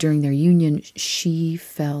some point during their union, she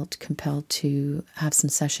felt compelled to have some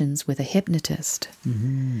sessions with a hypnotist.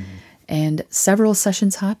 Mm-hmm. And several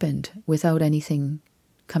sessions happened without anything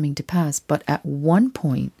coming to pass. But at one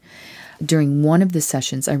point, during one of the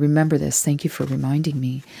sessions, I remember this, thank you for reminding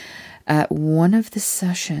me. At one of the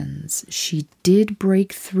sessions, she did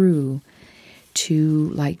break through to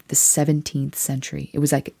like the 17th century. It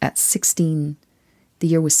was like at the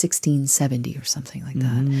year was 1670 or something like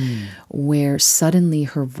that, where suddenly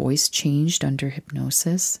her voice changed under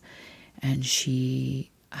hypnosis, and she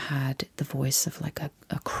had the voice of like a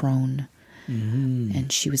crone.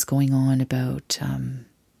 And she was going on about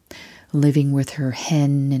living with her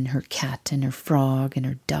hen and her cat and her frog and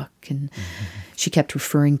her duck, and she kept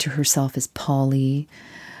referring to herself as Polly,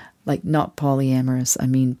 like not polyamorous. I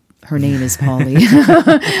mean, her name is Polly.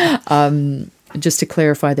 Just to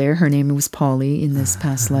clarify there, her name was Polly in this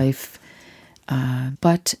past life.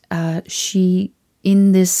 But she,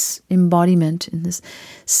 in this embodiment, in this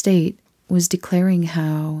state, was declaring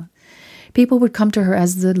how people would come to her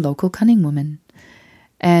as the local cunning woman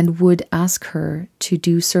and would ask her to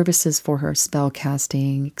do services for her, spell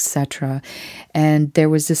casting, etc. And there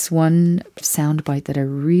was this one soundbite that I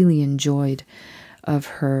really enjoyed of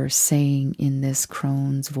her saying in this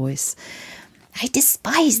crone's voice, "I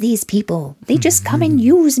despise these people. They just come and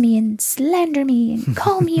use me and slander me and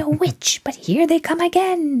call me a witch. But here they come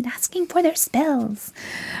again, asking for their spells."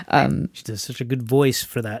 She does such a good voice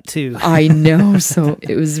for that, too. I know. So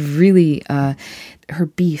it was really her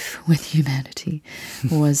beef with humanity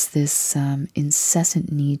was this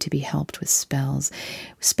incessant need to be helped with spells.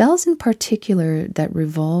 Spells in particular that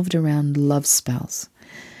revolved around love spells.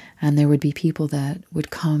 And there would be people that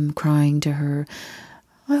would come crying to her,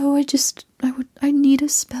 "Oh, I need a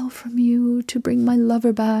spell from you to bring my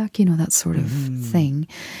lover back," that sort of thing.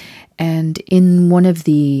 And in one of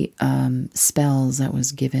the spells that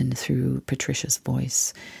was given through Patricia's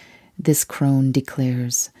voice, this crone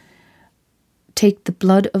declares, "Take the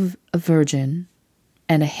blood of a virgin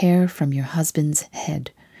and a hair from your husband's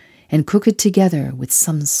head and cook it together with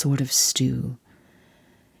some sort of stew.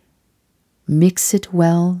 Mix it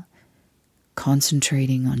well,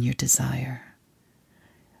 concentrating on your desire."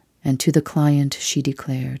 And to the client she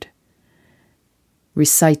declared,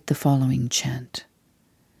 "Recite the following chant.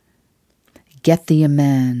 Get thee a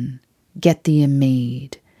man, get thee a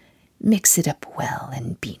maid, mix it up well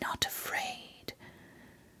and be not afraid.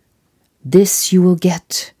 This you will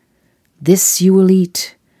get, this you will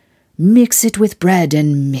eat, mix it with bread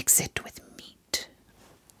and mix it with meat."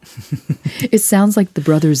 It sounds like the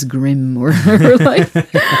Brothers Grimm, or like,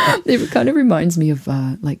 it kind of reminds me of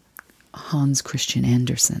like Hans Christian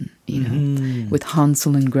Andersen, with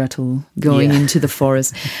Hansel and Gretel going into the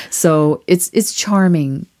forest. So it's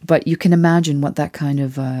charming, but you can imagine what that kind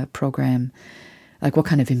of program, like what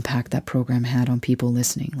kind of impact that program had on people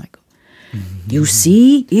listening. Like, you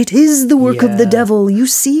see, it is the work of the devil, you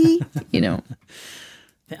see,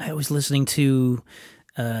 I was listening to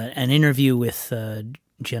an interview with a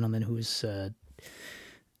gentleman who was,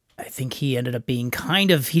 I think he ended up being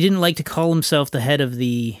he didn't like to call himself the head of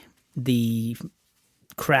the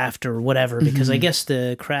craft or whatever, because I guess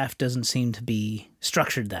the craft doesn't seem to be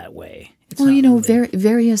structured that way.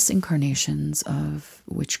 Various incarnations of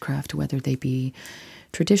witchcraft, whether they be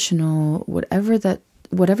traditional,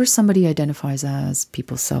 whatever somebody identifies as,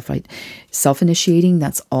 people self-initiating,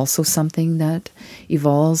 that's also something that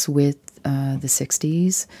evolves with the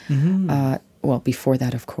 60s. Well, before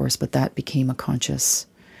that, of course, but that became a conscious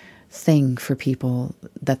thing for people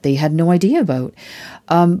that they had no idea about.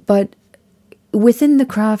 But within the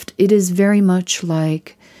craft, it is very much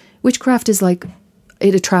like, witchcraft is like,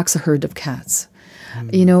 it attracts a herd of cats.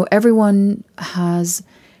 Everyone has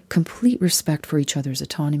complete respect for each other's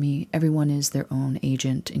autonomy. Everyone is their own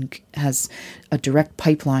agent and has a direct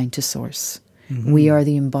pipeline to source. We are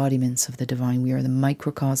the embodiments of the divine. We are the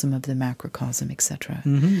microcosm of the macrocosm, etc.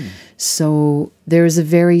 So there is a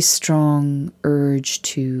very strong urge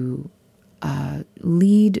to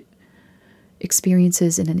lead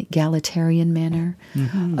experiences in an egalitarian manner.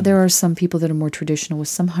 There are some people that are more traditional with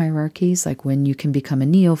some hierarchies, like when you can become a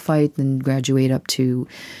neophyte and graduate up to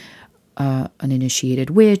an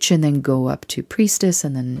initiated witch and then go up to priestess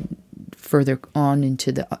and then further on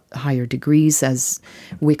into the higher degrees as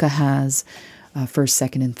Wicca has. First,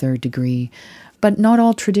 second, and third degree. But not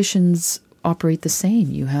all traditions operate the same.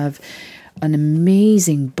 You have an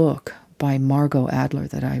amazing book by Margot Adler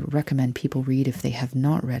that I recommend people read if they have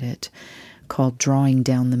not read it, called Drawing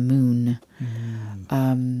Down the Moon.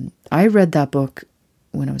 I read that book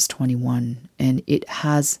when I was 21, and it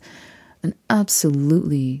has an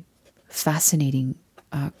absolutely fascinating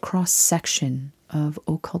cross-section of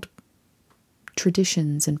occult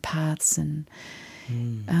traditions and paths and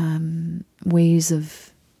ways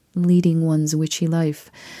of leading one's witchy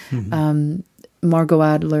life. Margot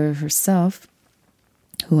Adler herself,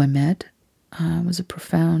 who I met, was a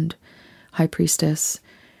profound high priestess.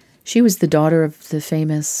 She was the daughter of the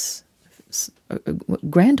famous,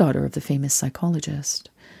 granddaughter of the famous psychologist.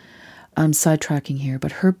 I'm sidetracking here,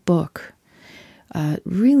 but her book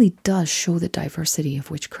really does show the diversity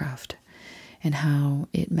of witchcraft and how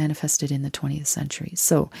it manifested in the 20th century.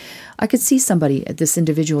 So I could see somebody, this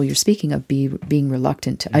individual you're speaking of, being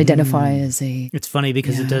reluctant to identify as a... It's funny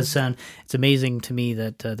because it does sound... It's amazing to me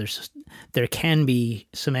that there can be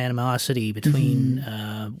some animosity between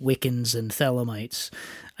Wiccans and Thelemites.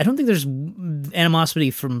 I don't think there's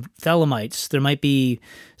animosity from Thelemites. There might be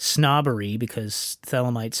snobbery because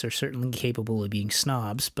Thelemites are certainly capable of being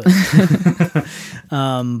snobs, but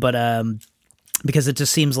because it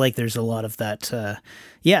just seems like there's a lot of that,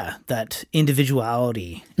 that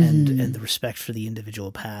individuality and the respect for the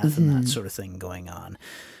individual path and that sort of thing going on.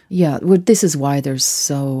 Yeah, well, this is why there's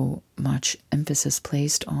so much emphasis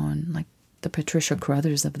placed on like the Patricia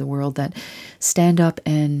Crowthers of the world that stand up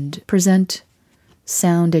and present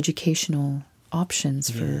sound educational options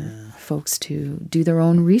for folks to do their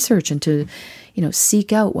own research and to,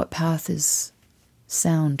 seek out what path is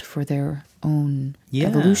sound for their own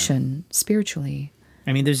evolution spiritually.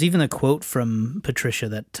 I mean, there's even a quote from Patricia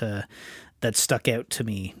that stuck out to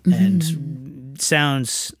me and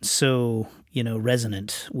sounds so,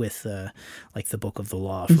 resonant with like the Book of the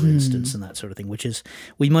Law, for instance, and that sort of thing, which is,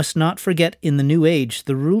 "We must not forget in the New Age,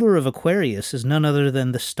 the ruler of Aquarius is none other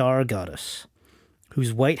than the star goddess,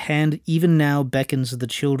 whose white hand even now beckons the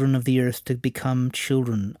children of the earth to become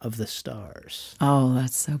children of the stars." Oh,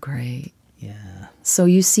 that's so great. Yeah. So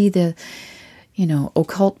you see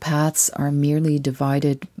occult paths are merely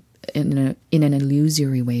divided in an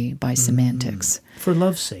illusory way by semantics. For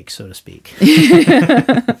love's sake, so to speak.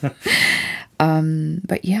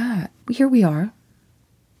 But yeah, here we are.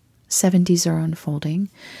 70s are unfolding.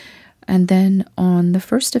 And then on the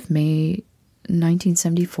 1st of May,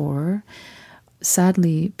 1974,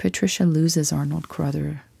 sadly, Patricia loses Arnold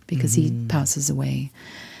Crowther because he passes away.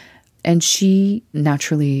 And she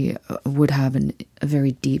naturally would have a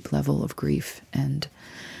very deep level of grief and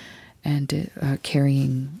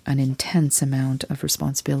carrying an intense amount of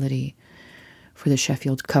responsibility for the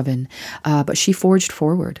Sheffield Coven. But she forged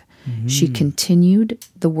forward. She continued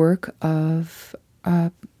the work of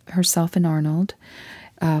herself and Arnold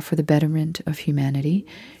for the betterment of humanity.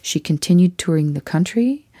 She continued touring the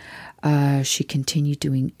country. She continued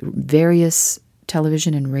doing various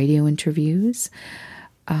television and radio interviews.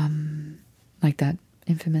 Like that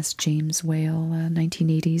infamous James Whale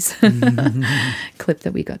 1980s clip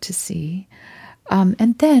that we got to see.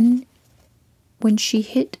 And then when she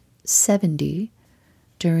hit 70,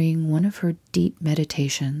 during one of her deep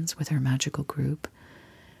meditations with her magical group,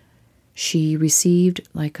 she received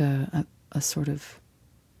like a sort of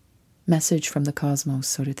message from the cosmos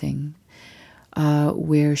sort of thing,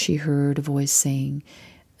 where she heard a voice saying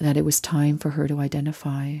that it was time for her to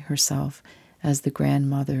identify herself as the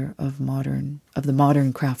grandmother of the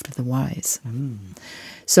modern craft of the wise.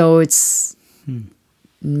 So it's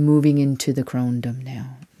moving into the crowndom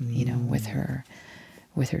now, with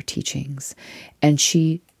her teachings. And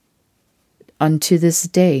she, unto this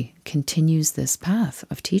day, continues this path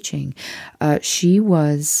of teaching. She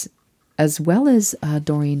was, as well as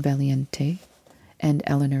Doreen Valiente and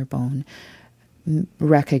Eleanor Bone,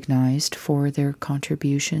 recognized for their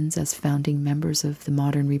contributions as founding members of the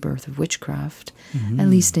modern rebirth of witchcraft, at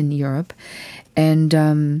least in Europe.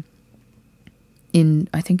 And in,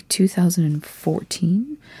 I think,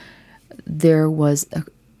 2014, there was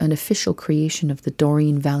an official creation of the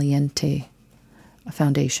Doreen Valiente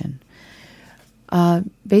Foundation.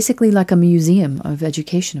 Basically like a museum of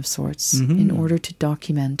education of sorts, in order to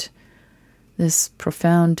document this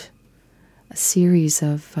profound series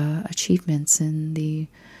of achievements in the,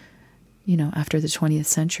 after the 20th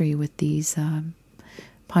century with these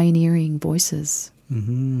pioneering voices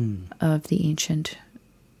of the ancient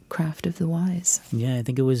craft of the wise. Yeah, I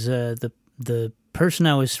think it was the person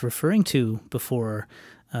I was referring to before,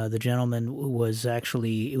 the gentleman, was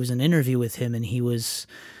actually, it was an interview with him, and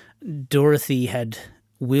Dorothy had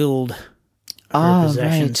willed her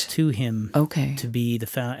possessions to him to be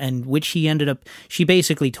the and which he ended up, she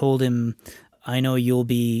basically told him, "I know you'll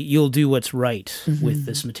do what's right with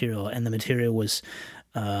this material," and the material was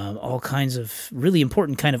all kinds of really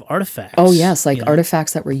important kind of artifacts. Oh, yes, like you know?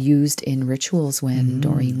 artifacts that were used in rituals when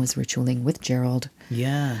Doreen was ritualing with Gerald.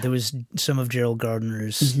 Yeah, there was some of Gerald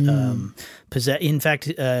Gardner's, in fact,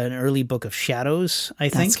 an early book of shadows, I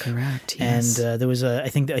think. That's correct, yes. And there was I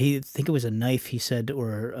think it was a knife, he said,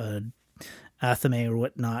 or athame or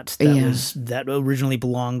whatnot, that originally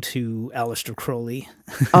belonged to Aleister Crowley.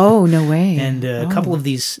 Oh, no way. And a couple of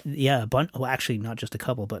these, well, actually not just a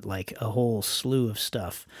couple, but like a whole slew of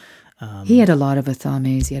stuff. He had a lot of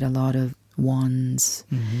athames, he had a lot of wands,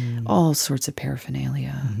 all sorts of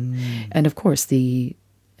paraphernalia. And of course the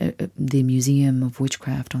Museum of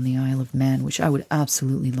Witchcraft on the Isle of Man, which I would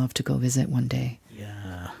absolutely love to go visit one day.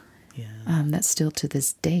 Yeah. That still to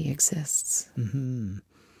this day exists.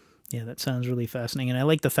 Yeah, that sounds really fascinating. And I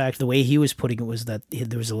like the fact, the way he was putting it was that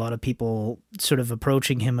there was a lot of people sort of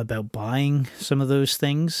approaching him about buying some of those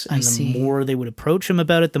things. And the more they would approach him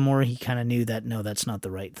about it, the more he kind of knew that, no, that's not the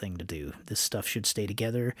right thing to do. This stuff should stay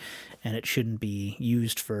together and it shouldn't be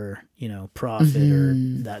used for, profit or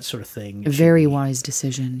that sort of thing. A very wise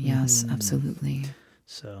decision. Yes, absolutely.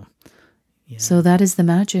 So, yeah. So that is the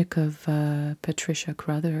magic of Patricia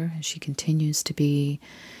Crowther. She continues to be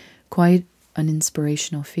quite an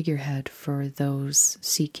inspirational figurehead for those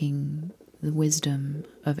seeking the wisdom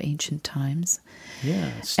of ancient times.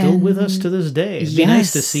 Yeah, still with us to this day. It'd be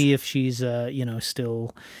nice to see if she's,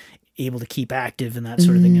 still able to keep active and that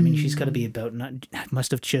sort of thing. I mean, she's got to be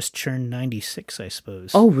must have just turned 96, I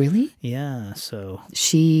suppose. Oh, really? Yeah, so.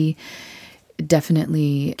 She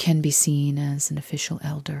definitely can be seen as an official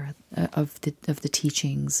elder of the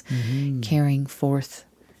teachings, carrying forth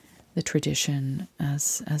the tradition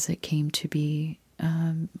as it came to be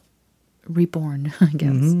reborn, I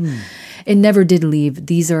guess. It never did leave.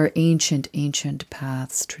 These are ancient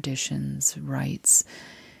paths, traditions, rites,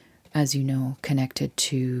 as you know, connected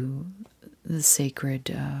to the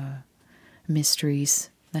sacred mysteries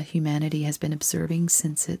that humanity has been observing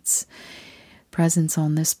since its presence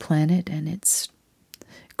on this planet, and it's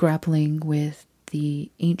grappling with the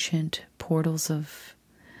ancient portals of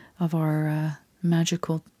our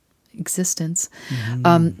magical existence,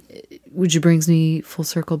 which brings me full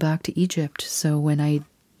circle back to Egypt. So when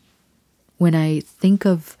I think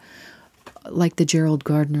of like the Gerald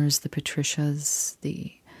Gardners, the Patricias,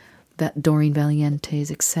 that Doreen Valientes,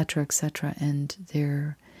 etc., and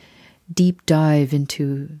their deep dive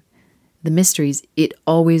into the mysteries, it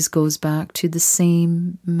always goes back to the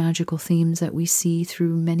same magical themes that we see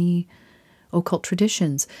through many occult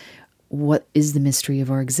traditions. What is the mystery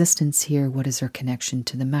of our existence here? What is our connection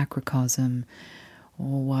to the macrocosm?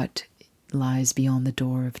 What lies beyond the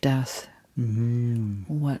door of death?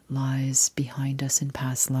 What lies behind us in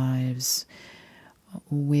past lives?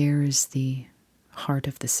 Where is the heart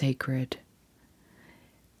of the sacred?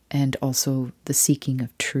 And also the seeking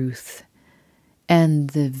of truth and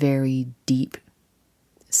the very deep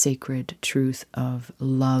sacred truth of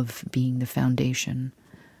love being the foundation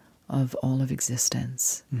of all of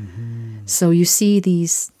existence. So you see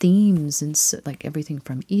these themes, and like everything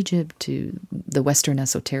from Egypt to the Western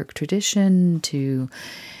esoteric tradition to,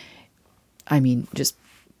 just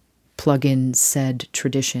plug in said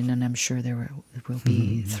tradition, and I'm sure there will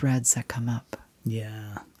be threads that come up.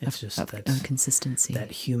 Yeah, it's just that consistency,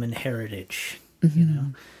 that human heritage,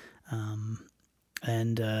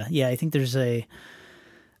 and I think there's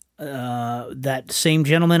that same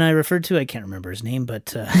gentleman I referred to, I can't remember his name,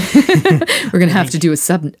 but we're gonna have to do a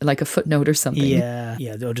footnote or something. Yeah,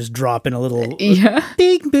 they'll just drop in a little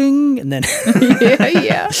bing bing, and then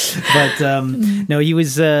But no, he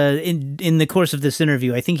was in the course of this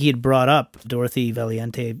interview, I think he had brought up Dorothy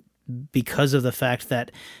Valiente because of the fact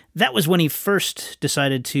that was when he first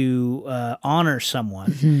decided to honor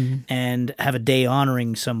someone and have a day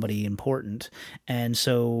honoring somebody important. And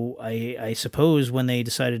so I suppose when they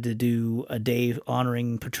decided to do a day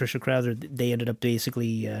honoring Patricia Crowther, they ended up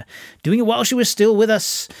basically doing it while she was still with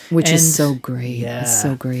us. Which is so great. Yeah. It's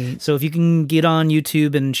so great. So if you can get on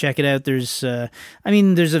YouTube and check it out, there's a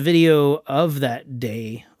video of that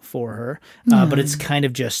day for her, but it's kind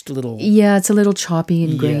of just little. Yeah, it's a little choppy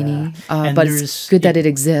and grainy, but it's good that it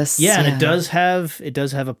exists. Yeah, and it does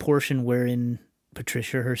have a portion wherein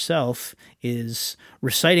Patricia herself is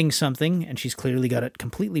reciting something, and she's clearly got it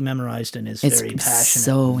completely memorized and is very passionate. It's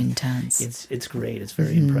so intense. It's great. It's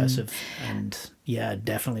very impressive, and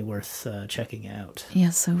definitely worth checking out. Yeah,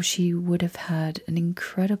 so she would have had an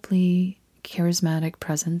incredibly charismatic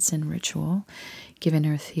presence in ritual, given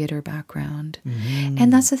her theater background.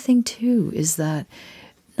 And that's the thing too, is that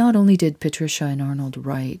not only did Patricia and Arnold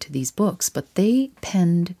write these books, but they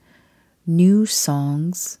penned new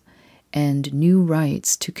songs and new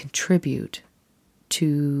rites to contribute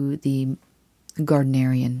to the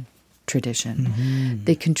Gardnerian tradition.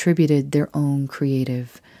 They contributed their own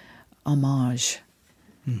creative homage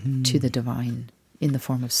to the divine in the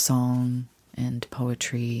form of song and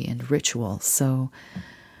poetry and ritual. So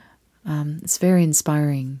it's very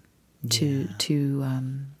inspiring to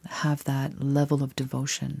have that level of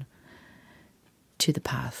devotion to the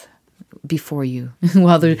path before you,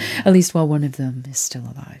 at least while one of them is still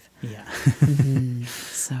alive. Yeah.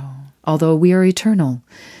 So, although we are eternal,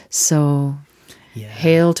 so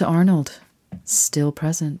hail to Arnold, still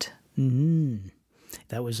present.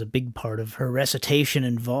 That was a big part of her recitation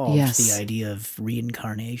involved, the idea of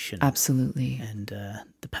reincarnation. Absolutely. And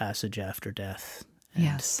the passage after death.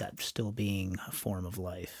 And that still being a form of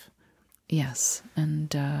life. Yes.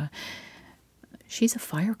 And she's a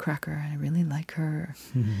firecracker. I really like her.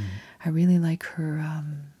 I really like her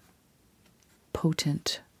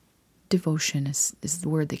potent devotion is the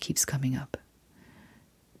word that keeps coming up.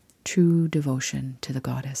 True devotion to the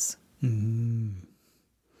goddess.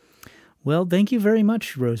 Well, thank you very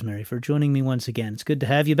much, Rosemary, for joining me once again. It's good to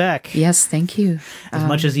have you back. Yes, thank you. As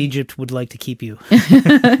much as Egypt would like to keep you.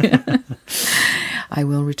 I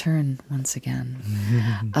will return once again.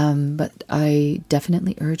 But I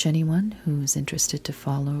definitely urge anyone who's interested to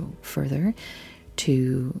follow further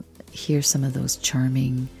to hear some of those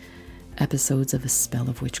charming episodes of A Spell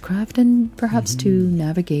of Witchcraft, and perhaps to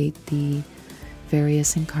navigate the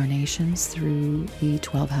various incarnations through the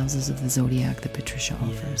 12 houses of the zodiac that Patricia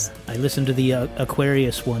offers. I listened to the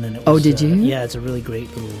Aquarius one, and it was... Oh, did you? Yeah, it's a really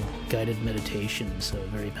great little guided meditation, so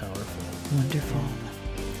very powerful. Wonderful.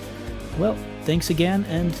 Well, thanks again,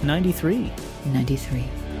 and 93. 93.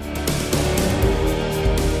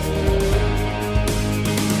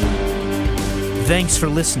 Thanks for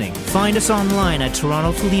listening. Find us online at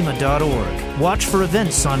torontothelema.org. Watch for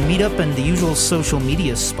events on Meetup and the usual social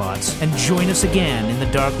media spots, and join us again in the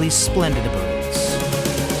darkly splendid abode.